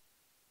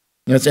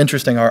 It's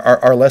interesting,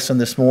 our lesson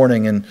this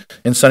morning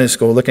in Sunday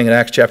school, looking at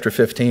Acts chapter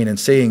 15 and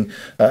seeing,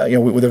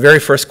 the very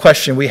first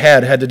question we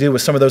had to do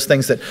with some of those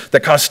things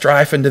that cause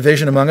strife and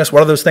division among us.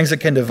 What are those things that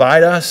can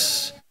divide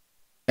us?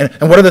 And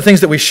what are the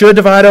things that we should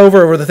divide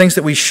over, or the things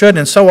that we shouldn't?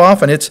 And so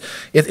often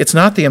it's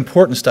not the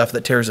important stuff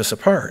that tears us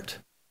apart.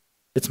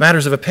 It's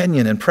matters of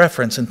opinion and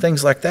preference and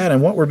things like that.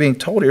 And what we're being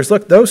told here is,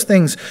 look, those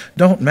things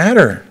don't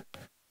matter.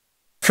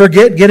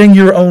 Forget getting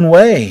your own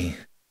way.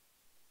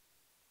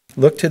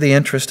 Look to the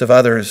interest of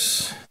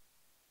others.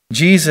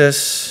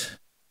 Jesus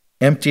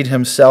emptied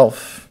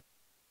himself.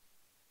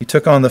 He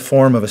took on the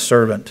form of a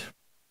servant.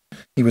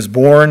 He was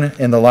born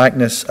in the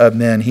likeness of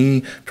men.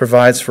 He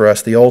provides for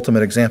us the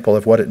ultimate example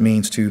of what it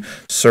means to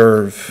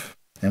serve,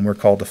 and we're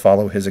called to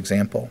follow his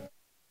example.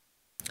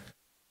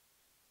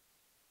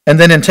 And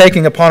then in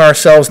taking upon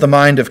ourselves the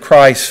mind of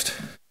Christ,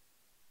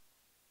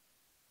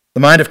 the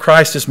mind of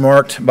Christ is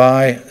marked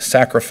by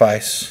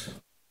sacrifice.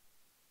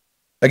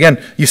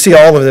 Again, you see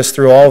all of this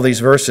through all of these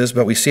verses,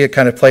 but we see it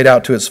kind of played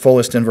out to its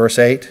fullest in verse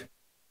 8.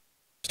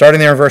 Starting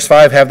there in verse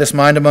 5, have this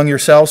mind among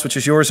yourselves, which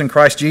is yours in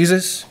Christ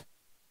Jesus,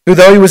 who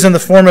though he was in the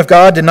form of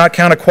God, did not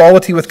count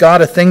equality with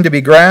God a thing to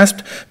be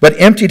grasped, but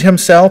emptied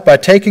himself by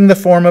taking the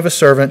form of a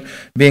servant,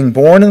 being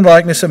born in the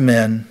likeness of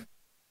men,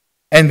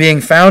 and being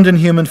found in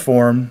human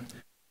form,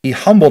 he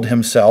humbled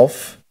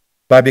himself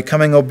by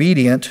becoming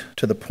obedient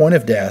to the point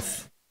of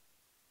death,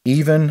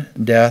 even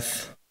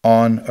death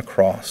on a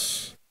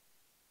cross.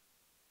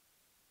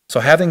 So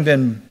having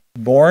been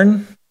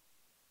born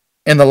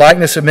in the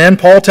likeness of men,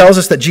 Paul tells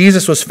us that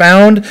Jesus was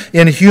found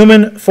in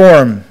human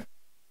form.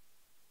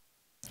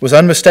 It was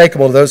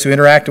unmistakable to those who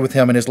interacted with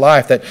him in his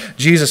life that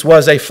Jesus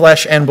was a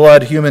flesh and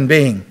blood human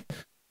being.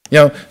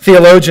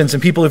 Theologians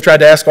and people who've tried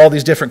to ask all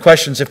these different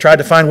questions have tried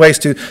to find ways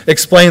to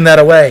explain that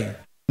away.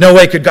 No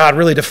way could God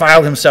really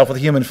defile himself with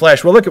human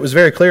flesh. Well, look, it was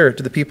very clear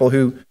to the people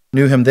who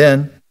knew him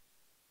then.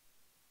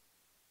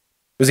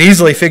 It was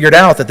easily figured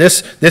out that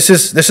this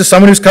is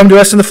someone who's come to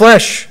us in the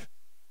flesh.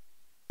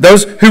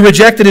 Those who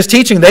rejected his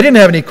teaching, they didn't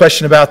have any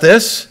question about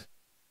this.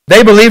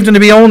 They believed him to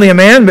be only a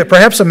man, but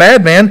perhaps a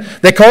madman.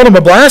 They called him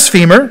a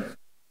blasphemer.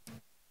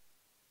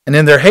 And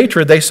in their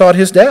hatred, they sought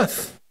his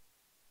death.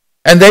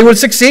 And they would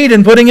succeed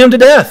in putting him to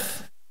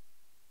death.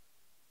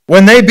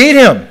 When they beat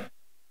him,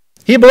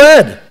 he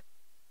bled.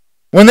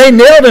 When they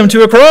nailed him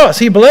to a cross,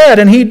 he bled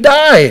and he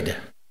died.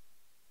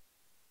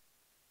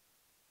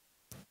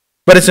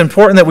 But it's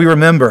important that we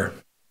remember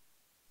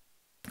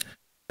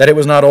that it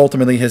was not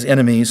ultimately his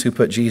enemies who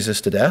put Jesus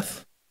to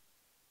death,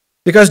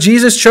 because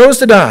Jesus chose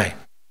to die.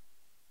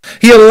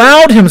 He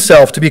allowed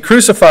himself to be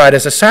crucified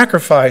as a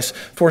sacrifice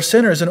for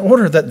sinners in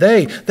order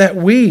that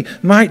we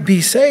might be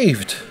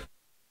saved.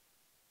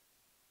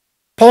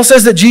 Paul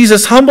says that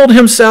Jesus humbled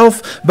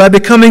himself by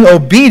becoming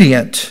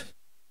obedient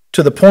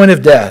to the point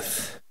of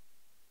death,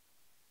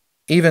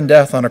 even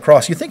death on a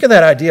cross. You think of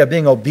that idea of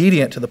being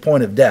obedient to the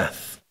point of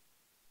death.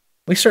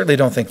 We certainly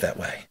don't think that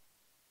way.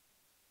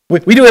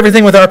 We do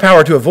everything with our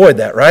power to avoid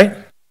that, right?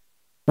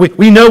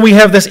 We know we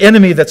have this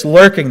enemy that's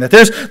lurking, that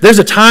there's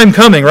a time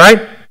coming,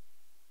 right?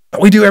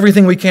 But we do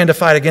everything we can to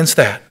fight against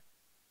that.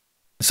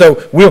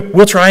 So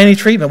we'll try any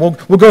treatment.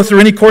 We'll go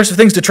through any course of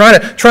things to try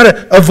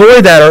to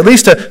avoid that, or at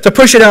least to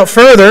push it out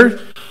further.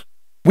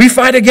 We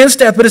fight against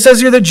death, but it says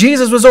here that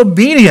Jesus was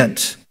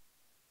obedient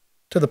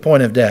to the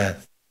point of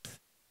death.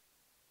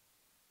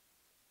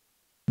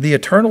 The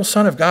eternal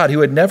Son of God, who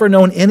had never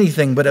known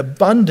anything but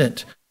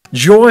abundant,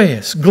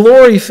 joyous,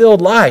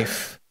 glory-filled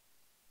life,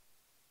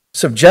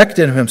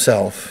 subjected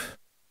himself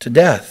to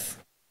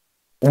death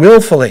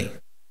willfully.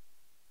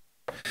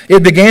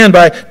 It began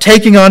by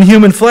taking on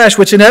human flesh,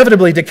 which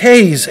inevitably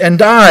decays and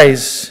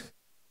dies.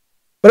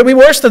 But it'll be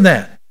worse than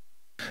that.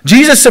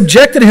 Jesus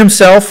subjected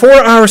himself for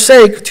our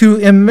sake to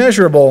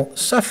immeasurable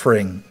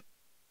suffering.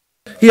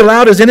 He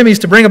allowed his enemies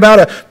to bring about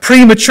a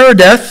premature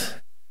death,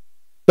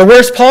 the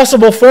worst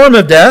possible form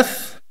of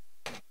death,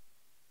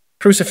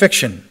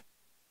 crucifixion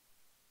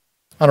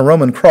on a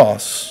Roman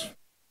cross.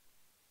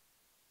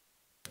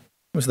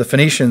 It was the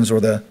Phoenicians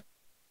or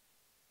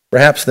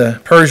perhaps the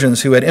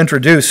Persians who had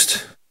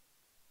introduced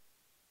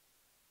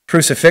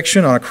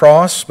crucifixion on a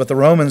cross, but the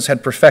Romans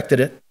had perfected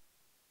it.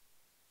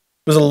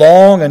 It was a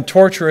long and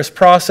torturous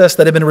process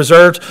that had been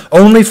reserved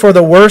only for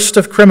the worst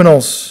of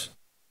criminals,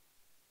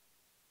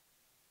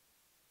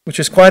 which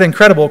is quite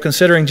incredible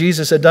considering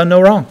Jesus had done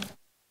no wrong.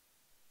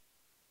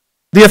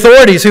 The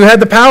authorities who had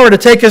the power to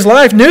take his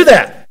life knew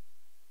that.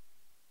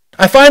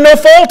 I find no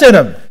fault in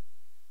him.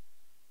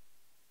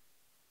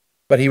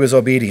 But he was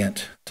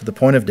obedient to the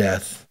point of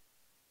death,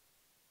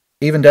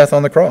 even death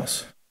on the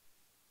cross.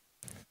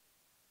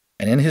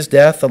 And in his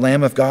death, the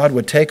Lamb of God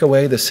would take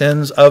away the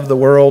sins of the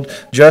world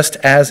just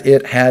as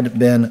it had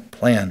been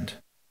planned.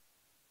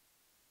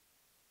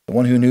 The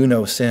one who knew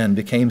no sin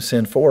became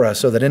sin for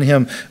us, so that in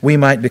him we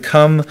might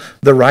become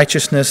the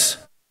righteousness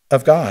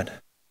of God.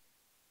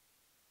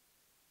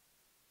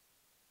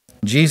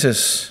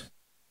 Jesus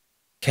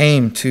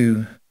came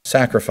to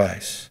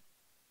sacrifice.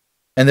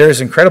 And there is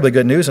incredibly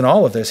good news in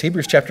all of this.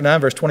 Hebrews chapter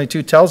 9, verse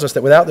 22 tells us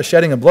that without the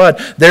shedding of blood,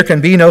 there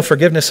can be no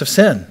forgiveness of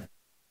sin.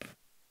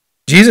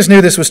 Jesus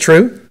knew this was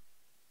true,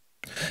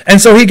 and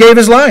so he gave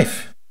his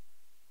life.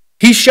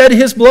 He shed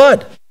his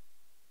blood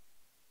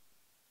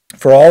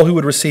for all who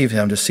would receive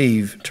him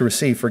to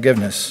receive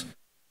forgiveness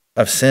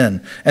of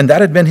sin. And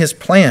that had been his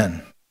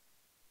plan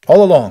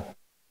all along.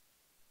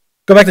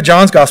 Go back to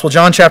John's Gospel,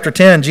 John chapter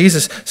 10.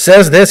 Jesus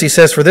says this. He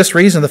says, "For this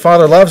reason the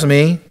Father loves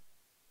me,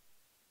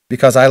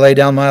 because I lay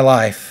down my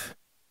life,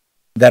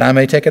 that I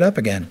may take it up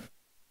again.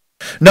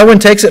 No one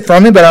takes it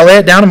from me, but I lay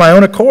it down of my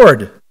own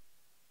accord.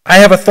 I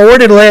have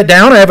authority to lay it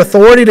down. I have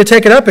authority to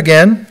take it up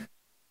again.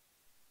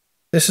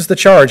 This is the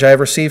charge I have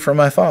received from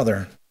my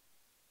Father."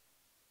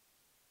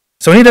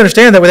 So we need to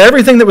understand that with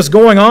everything that was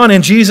going on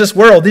in Jesus'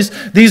 world,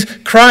 these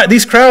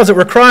crowds that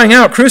were crying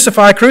out,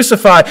 "Crucify,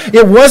 crucify,"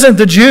 it wasn't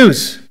the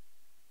Jews.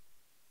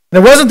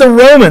 And it wasn't the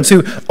Romans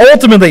who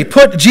ultimately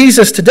put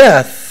Jesus to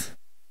death.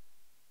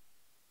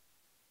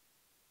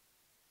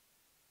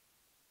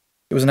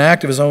 It was an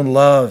act of his own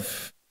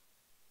love,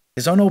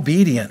 his own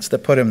obedience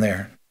that put him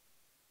there.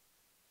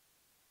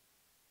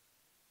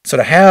 So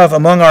to have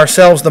among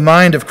ourselves the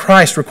mind of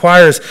Christ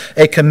requires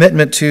a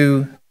commitment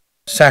to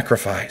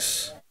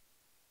sacrifice.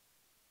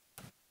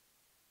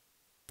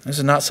 This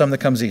is not something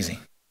that comes easy.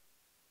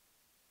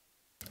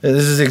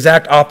 This is the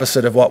exact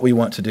opposite of what we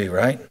want to do,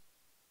 right?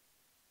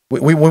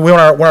 We want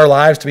our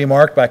lives to be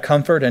marked by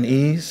comfort and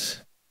ease.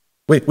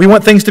 We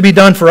want things to be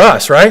done for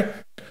us, right?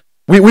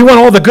 We want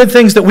all the good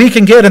things that we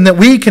can get and that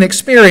we can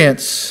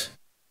experience.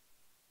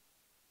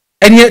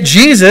 And yet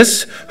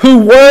Jesus, who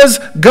was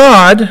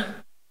God,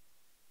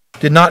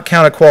 did not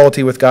count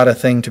equality with God a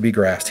thing to be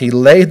grasped. He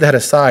laid that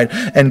aside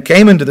and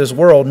came into this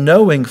world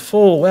knowing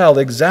full well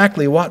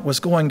exactly what was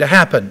going to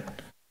happen.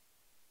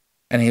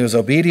 And he was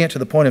obedient to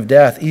the point of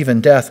death, even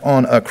death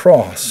on a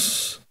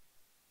cross.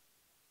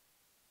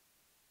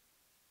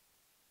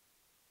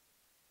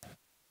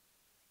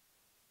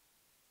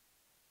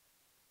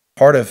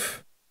 Part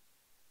of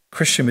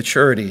Christian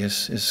maturity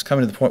is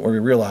coming to the point where we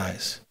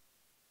realize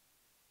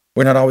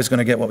we're not always going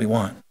to get what we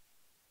want.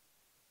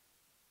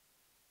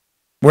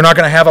 We're not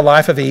going to have a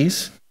life of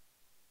ease.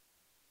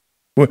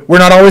 We're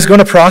not always going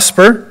to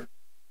prosper.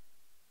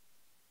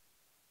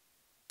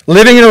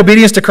 Living in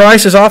obedience to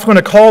Christ is often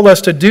going to call us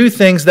to do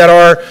things that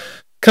are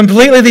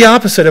completely the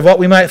opposite of what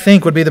we might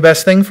think would be the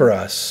best thing for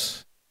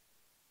us.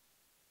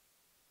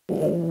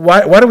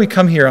 Why do we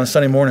come here on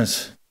Sunday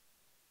mornings?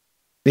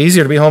 It'd be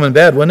easier to be home in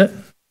bed, wouldn't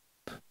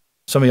it?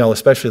 Some of y'all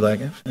especially like,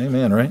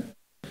 amen, right?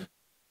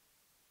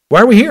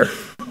 Why are we here?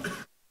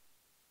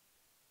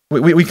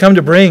 We come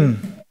to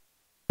bring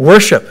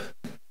worship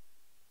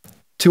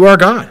to our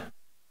God.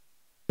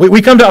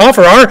 We come to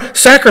offer our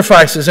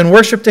sacrifices and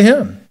worship to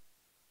Him.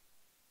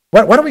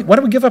 Why do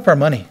we give up our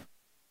money?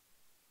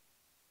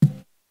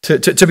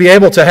 To be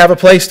able to have a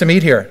place to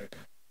meet here.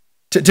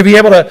 To be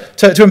able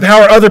to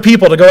empower other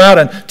people to go out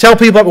and tell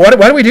people. Why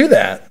do we do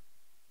that?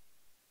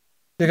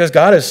 Because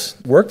God has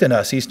worked in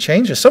us. He's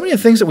changed us. So many of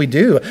the things that we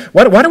do.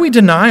 Why do we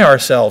deny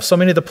ourselves so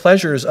many of the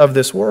pleasures of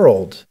this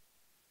world?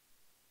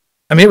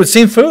 I mean, it would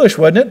seem foolish,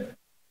 wouldn't it?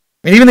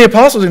 I mean, even the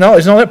apostles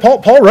acknowledged, that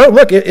Paul wrote,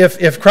 look,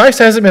 if Christ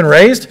hasn't been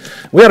raised,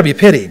 we ought to be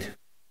pitied.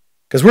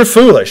 Because we're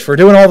foolish for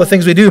doing all the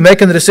things we do,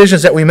 making the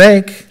decisions that we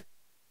make.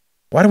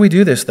 Why do we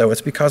do this, though?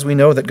 It's because we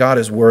know that God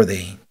is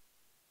worthy.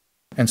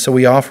 And so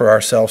we offer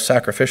ourselves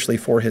sacrificially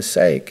for His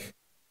sake.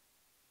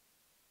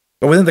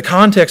 But within the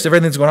context of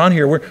everything that's going on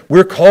here,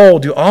 we're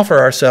called to offer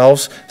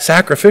ourselves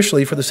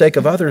sacrificially for the sake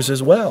of others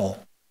as well.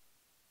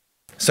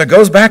 So it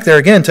goes back there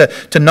again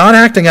to not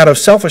acting out of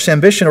selfish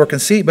ambition or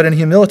conceit, but in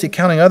humility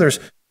counting others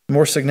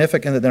more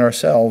significant than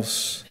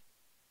ourselves,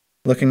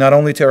 looking not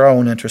only to our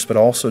own interest, but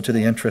also to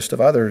the interest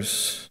of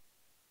others.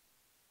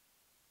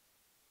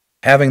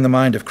 Having the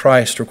mind of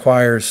Christ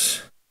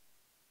requires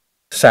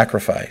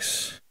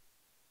sacrifice.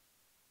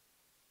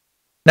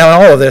 Now,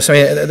 in all of this, I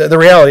mean, the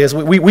reality is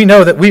we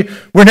know that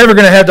we're never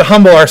going to have to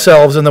humble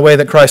ourselves in the way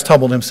that Christ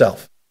humbled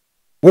Himself.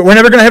 We're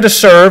never going to have to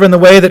serve in the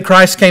way that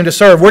Christ came to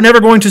serve. We're never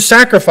going to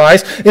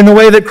sacrifice in the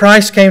way that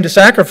Christ came to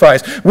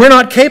sacrifice. We're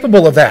not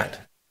capable of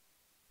that.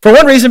 For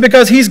one reason,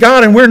 because He's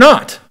God and we're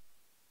not.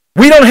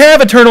 We don't have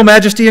eternal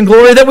majesty and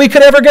glory that we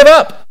could ever give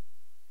up.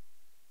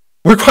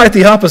 We're quite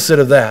the opposite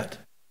of that.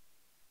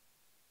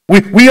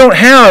 We don't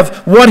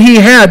have what He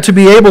had to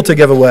be able to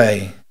give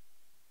away.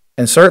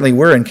 And certainly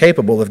we're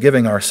incapable of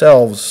giving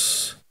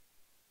ourselves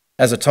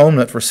as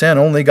atonement for sin.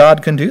 Only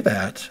God can do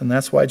that. And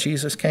that's why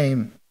Jesus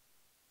came.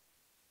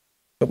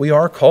 But we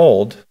are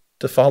called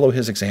to follow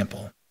His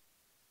example.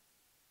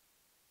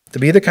 To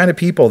be the kind of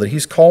people that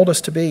He's called us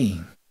to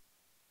be.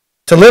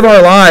 To live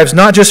our lives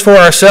not just for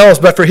ourselves,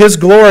 but for His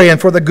glory and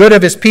for the good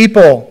of His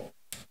people.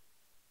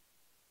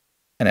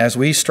 And as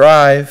we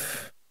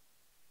strive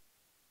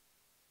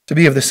to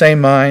be of the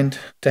same mind,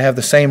 to have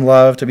the same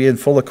love, to be in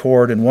full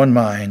accord in one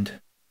mind,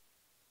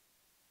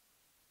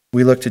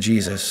 we look to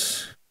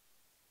Jesus,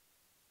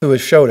 who has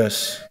showed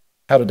us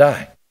how to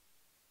die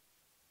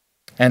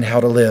and how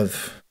to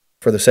live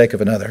for the sake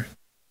of another.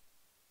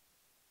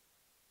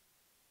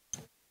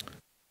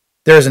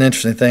 There's an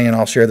interesting thing, and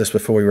I'll share this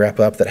before we wrap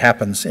up, that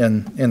happens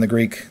in the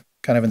Greek,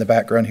 kind of in the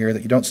background here,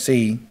 that you don't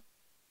see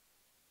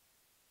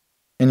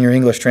in your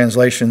English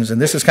translations. And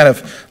this is kind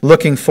of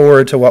looking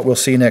forward to what we'll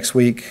see next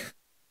week.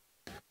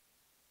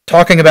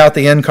 Talking about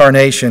the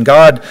incarnation,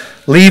 God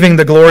leaving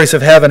the glories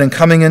of heaven and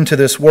coming into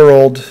this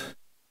world.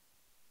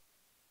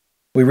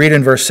 We read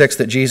in verse 6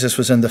 that Jesus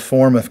was in the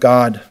form of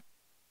God.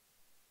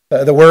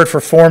 The word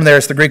for form there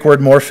is the Greek word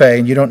morphe,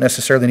 and you don't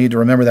necessarily need to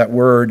remember that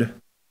word.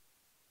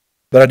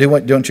 But I do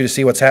want you to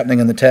see what's happening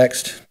in the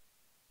text.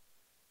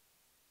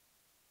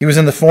 He was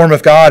in the form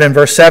of God. In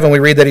verse 7, we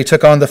read that He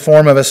took on the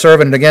form of a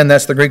servant. And again,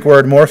 that's the Greek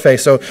word morphe.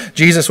 So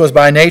Jesus was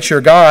by nature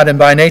God, and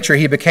by nature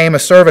He became a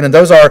servant. And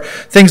those are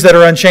things that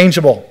are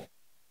unchangeable.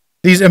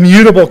 These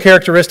immutable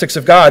characteristics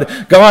of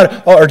God.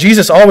 God, or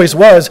Jesus always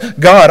was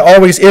God,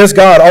 always is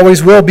God,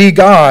 always will be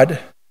God.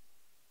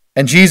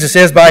 And Jesus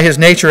is by His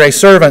nature a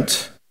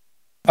servant,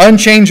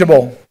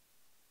 unchangeable.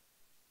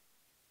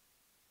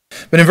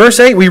 But in verse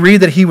 8 we read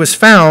that He was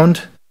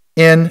found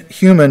in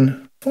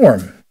human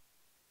form.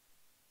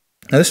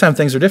 Now this time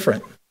things are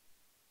different.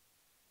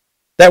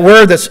 That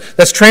word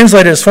that's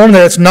translated as form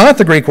there, it's not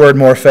the Greek word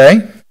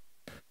morphe.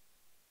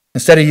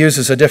 Instead He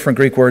uses a different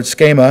Greek word,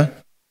 schema.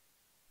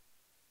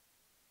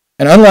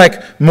 And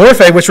unlike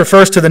morphe, which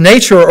refers to the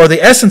nature or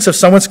the essence of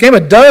someone,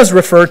 schema does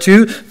refer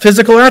to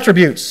physical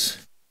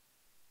attributes.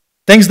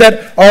 Things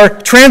that are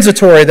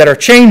transitory, that are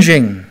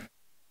changing.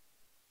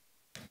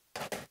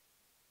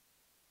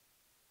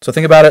 So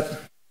think about it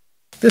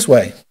this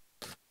way.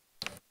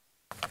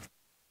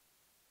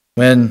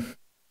 When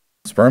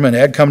sperm and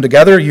egg come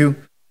together, you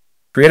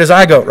create a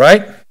zygote,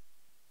 right?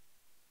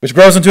 Which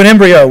grows into an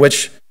embryo,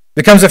 which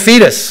becomes a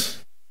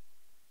fetus,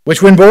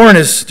 which when born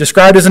is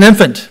described as an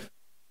infant.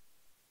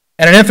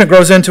 And an infant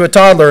grows into a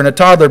toddler, and a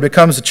toddler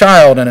becomes a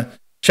child, and a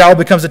child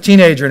becomes a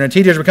teenager, and a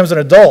teenager becomes an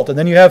adult. And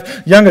then you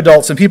have young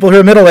adults, and people who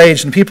are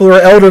middle-aged, and people who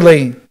are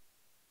elderly.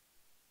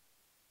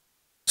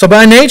 So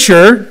by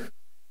nature,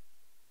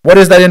 what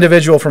is that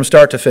individual from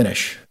start to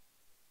finish?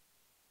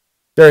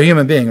 They're a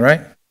human being,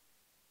 right?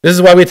 This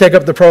is why we take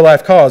up the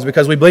pro-life cause,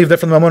 because we believe that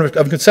from the moment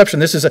of conception,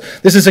 this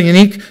is a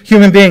unique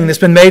human being that's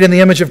been made in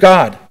the image of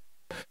God.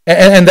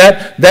 And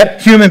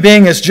that human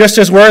being is just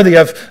as worthy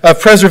of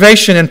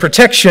preservation and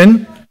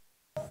protection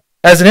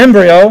as an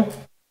embryo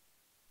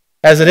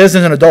as it is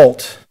as an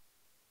adult.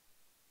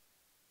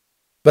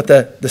 But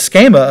the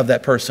schema of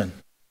that person,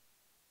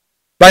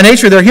 by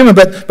nature they're human,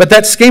 but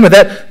that schema,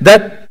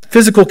 that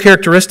physical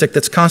characteristic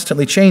that's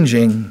constantly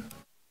changing.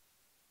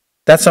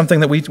 That's something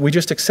that we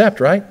just accept,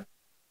 right?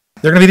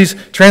 There are going to be these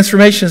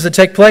transformations that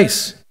take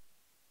place.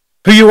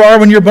 Who you are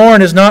when you're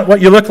born is not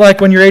what you look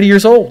like when you're 80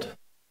 years old.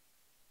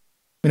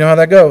 We know how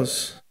that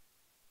goes.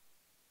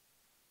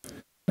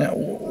 Now,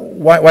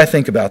 why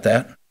think about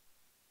that?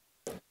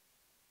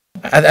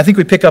 I think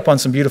we pick up on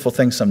some beautiful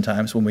things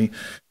sometimes when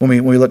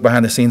we look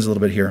behind the scenes a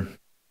little bit here.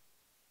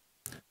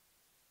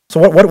 So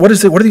what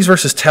do these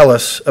verses tell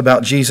us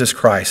about Jesus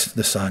Christ,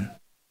 the Son?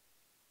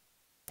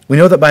 We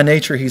know that by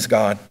nature He's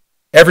God.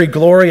 Every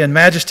glory and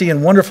majesty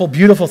and wonderful,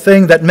 beautiful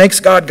thing that makes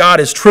God God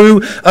is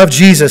true of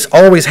Jesus.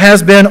 Always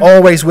has been,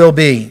 always will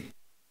be.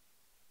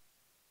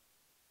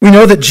 We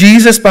know that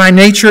Jesus by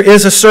nature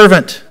is a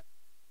servant.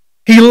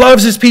 He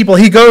loves His people.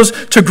 He goes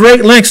to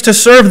great lengths to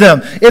serve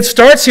them. It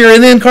starts here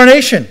in the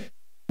incarnation,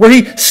 where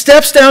He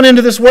steps down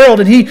into this world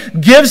and He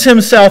gives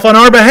Himself on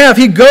our behalf.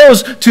 He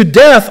goes to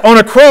death on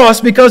a cross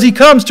because He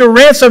comes to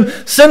ransom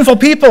sinful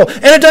people.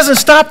 And it doesn't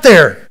stop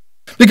there.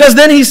 Because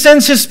then He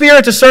sends His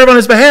Spirit to serve on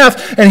His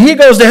behalf, and He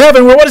goes to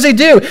heaven, where what does He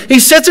do? He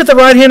sits at the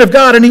right hand of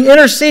God, and He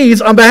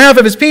intercedes on behalf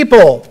of His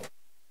people.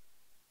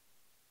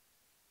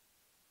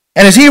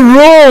 And as He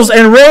rules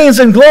and reigns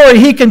in glory,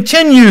 He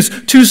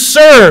continues to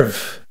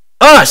serve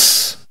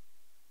us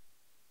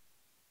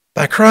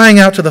by crying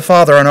out to the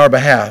Father on our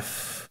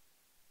behalf.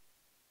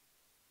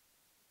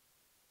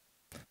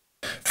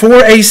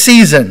 For a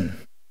season,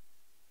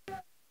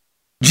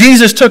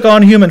 Jesus took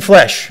on human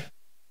flesh.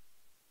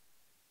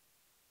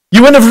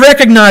 You wouldn't have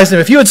recognized Him.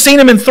 If you had seen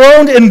Him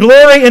enthroned in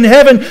glory in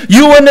heaven,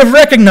 you wouldn't have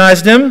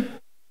recognized Him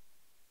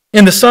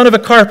in the son of a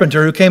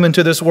carpenter who came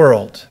into this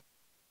world.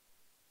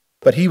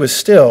 But He was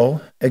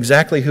still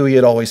exactly who He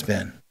had always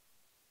been.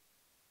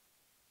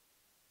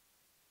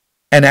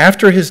 And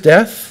after His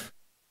death,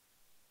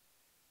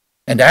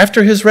 and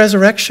after His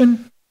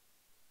resurrection,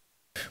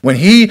 when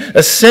He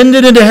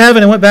ascended into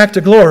heaven and went back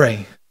to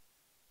glory.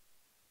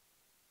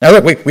 Now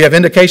look, we have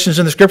indications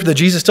in the Scripture that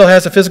Jesus still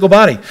has a physical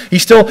body. He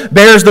still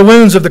bears the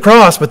wounds of the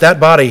cross, but that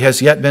body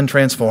has yet been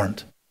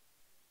transformed.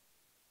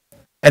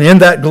 And in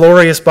that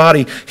glorious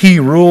body, He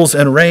rules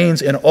and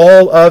reigns in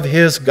all of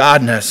His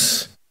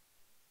godness.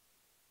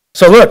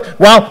 So look,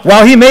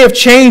 while He may have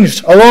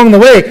changed along the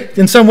way,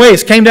 in some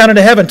ways, came down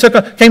into heaven,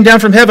 came down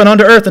from heaven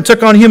onto earth and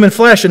took on human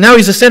flesh, and now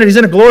He's ascended, He's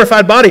in a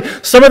glorified body.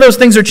 Some of those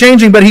things are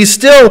changing, but He's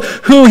still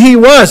who He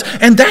was.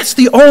 And that's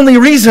the only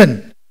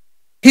reason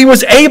He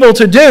was able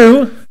to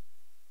do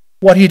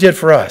what He did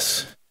for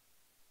us.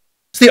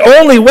 It's the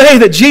only way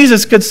that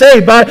Jesus could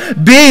save, by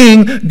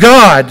being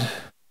God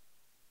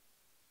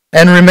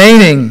and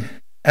remaining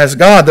as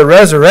God. The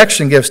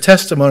resurrection gives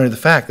testimony to the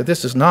fact that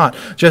this is not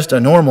just a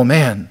normal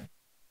man,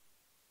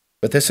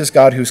 but this is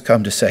God who's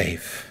come to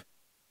save.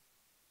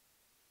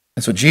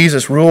 And so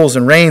Jesus rules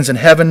and reigns in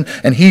heaven,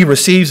 and He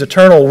receives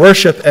eternal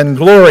worship and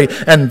glory.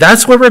 And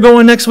that's where we're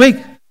going next week.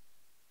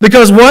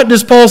 Because what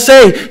does Paul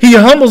say? He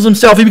humbles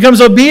Himself. He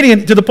becomes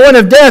obedient to the point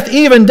of death,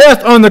 even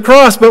death on the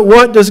cross. But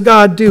what does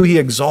God do? He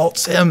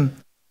exalts Him.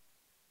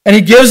 And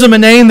He gives Him a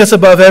name that's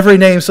above every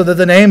name, so that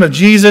the name of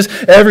Jesus,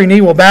 every knee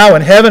will bow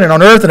in heaven and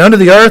on earth and under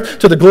the earth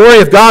to the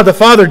glory of God the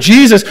Father.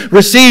 Jesus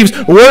receives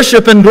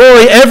worship and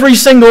glory every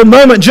single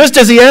moment. Just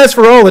as He has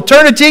for all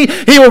eternity,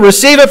 He will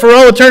receive it for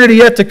all eternity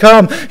yet to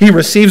come. He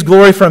receives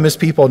glory from His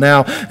people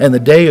now. And the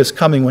day is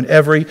coming when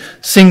every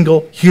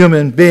single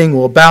human being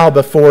will bow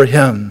before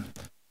Him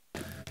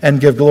and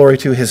give glory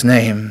to His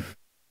name.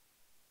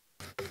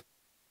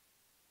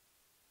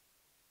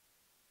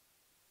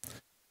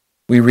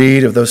 We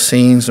read of those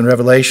scenes in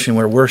Revelation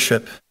where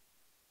worship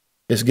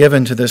is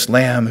given to this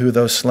Lamb who,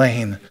 though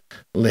slain,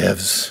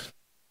 lives.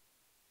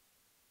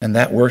 And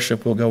that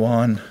worship will go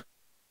on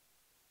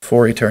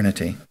for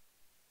eternity.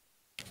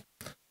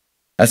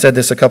 I said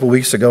this a couple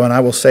weeks ago, and I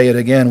will say it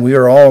again. We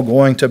are all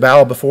going to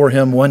bow before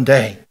Him one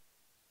day.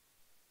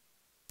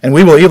 And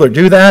we will either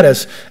do that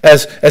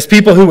as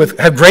people who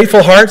have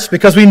grateful hearts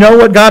because we know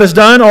what God has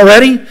done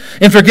already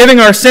in forgiving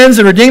our sins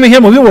and redeeming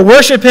Him. We will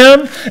worship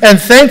Him and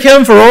thank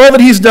Him for all that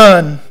He's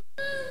done.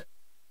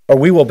 Or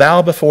we will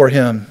bow before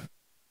Him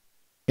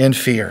in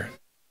fear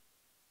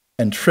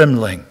and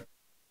trembling,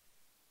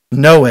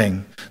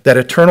 knowing that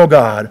eternal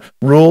God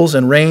rules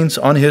and reigns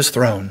on His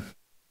throne,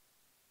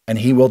 and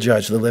He will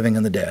judge the living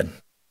and the dead.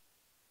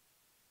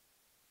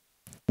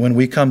 When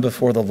we come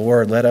before the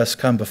Lord, let us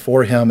come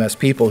before Him as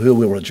people who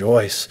will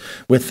rejoice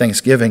with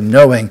thanksgiving,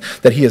 knowing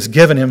that He has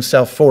given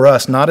Himself for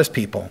us, not as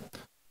people,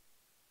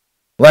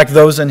 like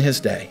those in His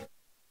day,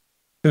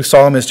 who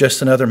saw Him as just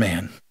another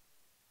man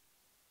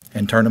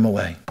and turned Him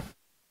away.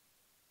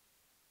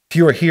 If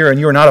you are here and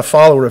you are not a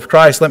follower of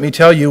Christ, let me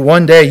tell you,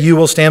 one day you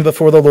will stand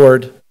before the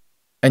Lord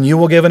and you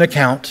will give an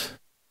account.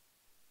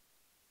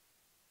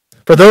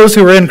 For those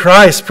who are in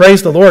Christ,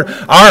 praise the Lord,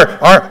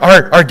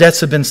 our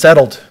debts have been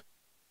settled.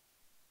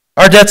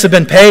 Our debts have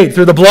been paid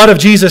through the blood of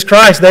Jesus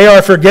Christ. They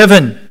are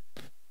forgiven.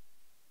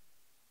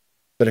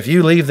 But if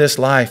you leave this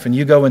life and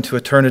you go into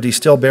eternity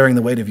still bearing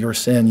the weight of your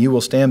sin, you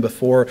will stand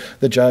before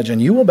the judge and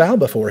you will bow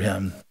before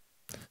Him.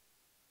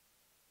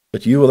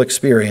 but you will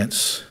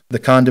experience the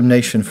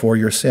condemnation for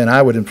your sin.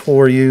 I would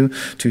implore you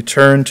to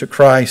turn to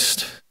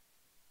Christ.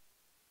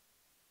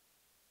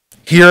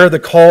 Hear the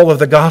call of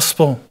the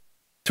gospel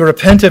to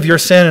repent of your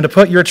sin and to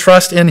put your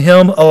trust in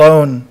Him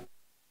alone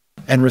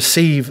and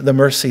receive the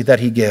mercy that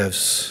He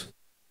gives.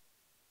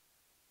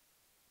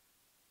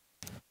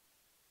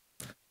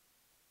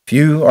 If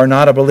you are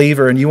not a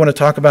believer and you want to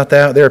talk about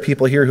that, there are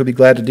people here who would be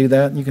glad to do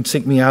that. You can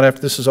seek me out after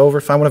this is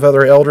over. Find one of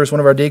our elders, one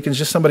of our deacons,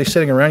 just somebody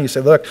sitting around. You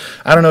say, look,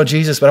 I don't know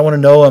Jesus, but I want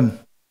to know Him.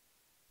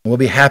 And we'll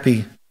be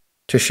happy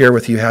to share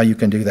with you how you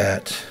can do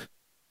that.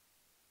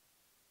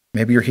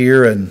 Maybe you're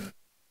here and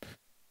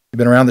you've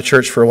been around the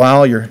church for a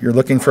while. You're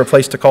looking for a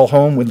place to call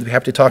home. We'd be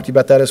happy to talk to you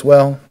about that as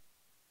well.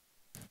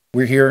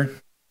 We're here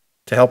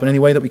to help in any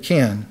way that we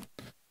can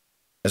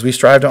as we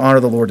strive to honor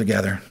the Lord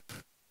together.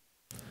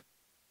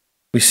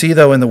 We see,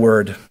 though, in the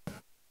Word,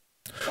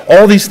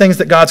 all these things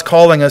that God's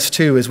calling us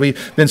to as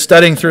we've been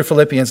studying through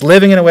Philippians,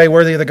 living in a way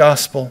worthy of the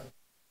gospel,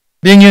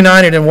 being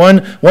united in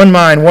one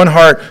mind, one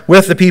heart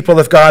with the people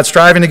of God,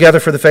 striving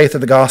together for the faith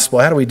of the gospel.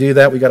 How do we do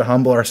that? We've got to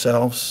humble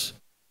ourselves.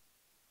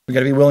 We've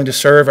got to be willing to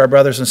serve our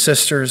brothers and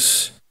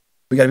sisters.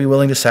 We've got to be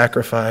willing to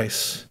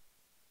sacrifice.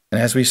 And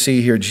as we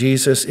see here,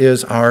 Jesus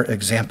is our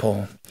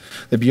example.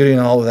 The beauty in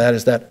all of that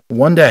is that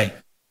one day,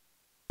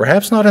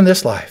 perhaps not in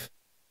this life,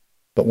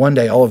 but one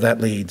day all of that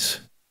leads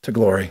to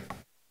glory.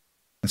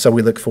 And so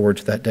we look forward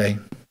to that day.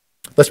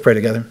 Let's pray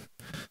together.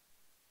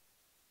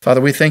 Father,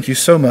 we thank you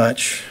so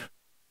much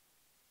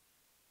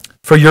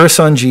for your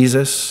Son,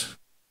 Jesus,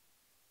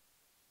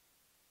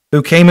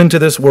 who came into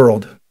this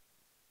world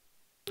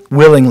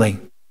willingly,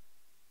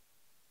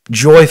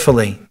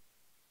 joyfully,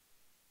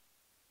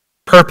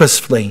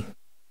 purposefully,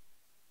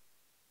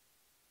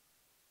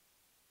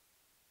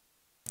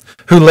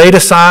 who laid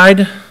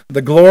aside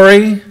the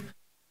glory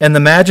and the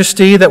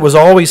majesty that was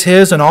always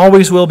His and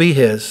always will be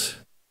His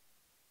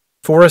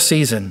for a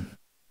season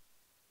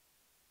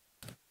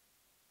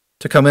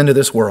to come into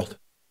this world,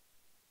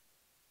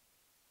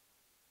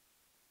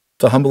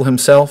 to humble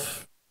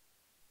Himself,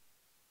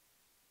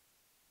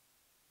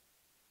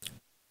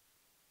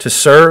 to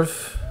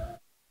serve,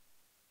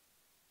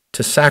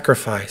 to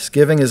sacrifice,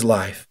 giving His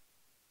life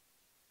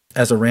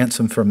as a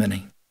ransom for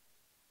many.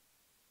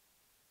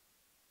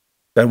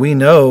 God, we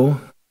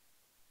know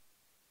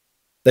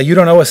that you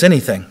don't owe us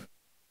anything.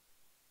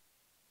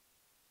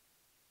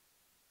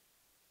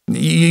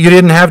 You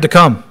didn't have to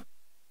come,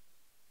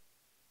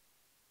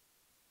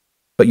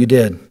 but you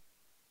did.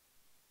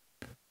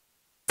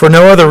 For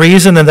no other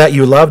reason than that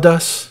you loved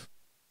us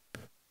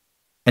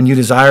and you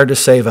desired to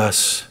save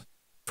us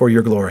for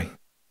your glory.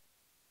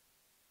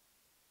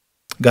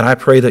 God, I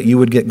pray that you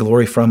would get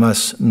glory from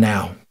us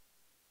now.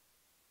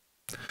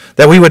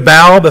 That we would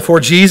bow before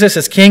Jesus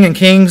as King of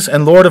Kings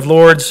and Lord of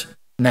Lords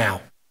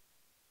now.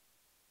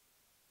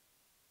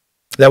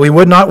 That we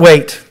would not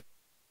wait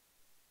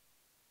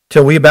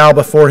till we bow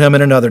before Him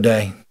in another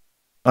day,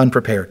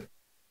 unprepared.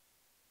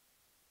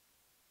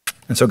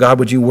 And so, God,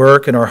 would you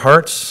work in our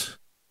hearts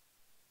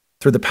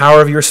through the power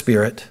of your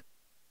Spirit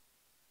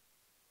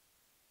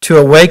to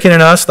awaken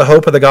in us the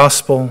hope of the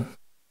gospel,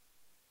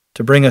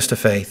 to bring us to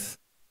faith.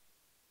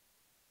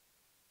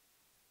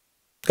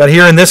 God,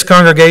 here in this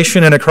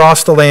congregation and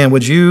across the land,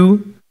 would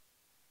you,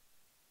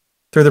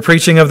 through the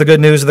preaching of the good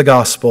news of the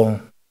gospel,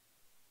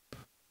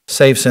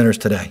 save sinners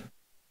today?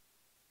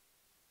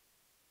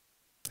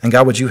 And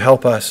God, would you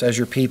help us as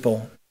your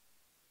people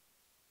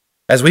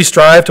as we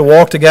strive to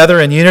walk together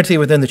in unity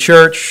within the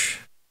church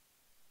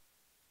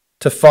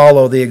to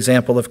follow the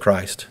example of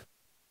Christ.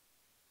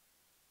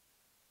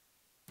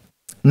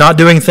 Not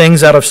doing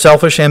things out of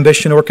selfish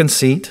ambition or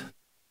conceit,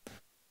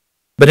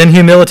 but in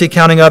humility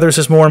counting others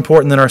as more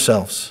important than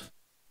ourselves.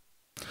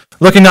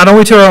 Looking not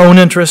only to our own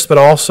interest, but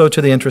also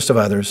to the interest of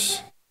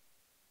others,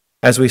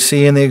 as we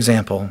see in the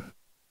example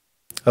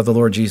of the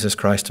Lord Jesus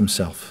Christ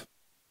Himself.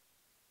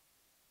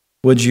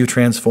 Would you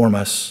transform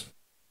us,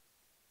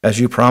 as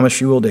you promise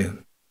you will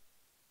do,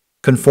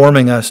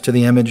 conforming us to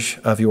the image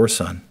of your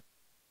Son.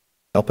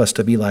 Help us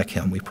to be like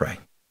Him, we pray.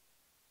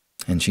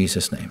 In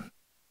Jesus' name,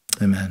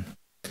 amen.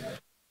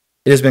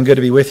 It has been good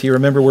to be with you.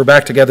 Remember, we're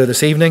back together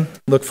this evening.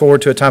 Look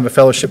forward to a time of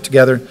fellowship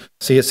together.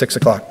 See you at 6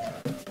 o'clock.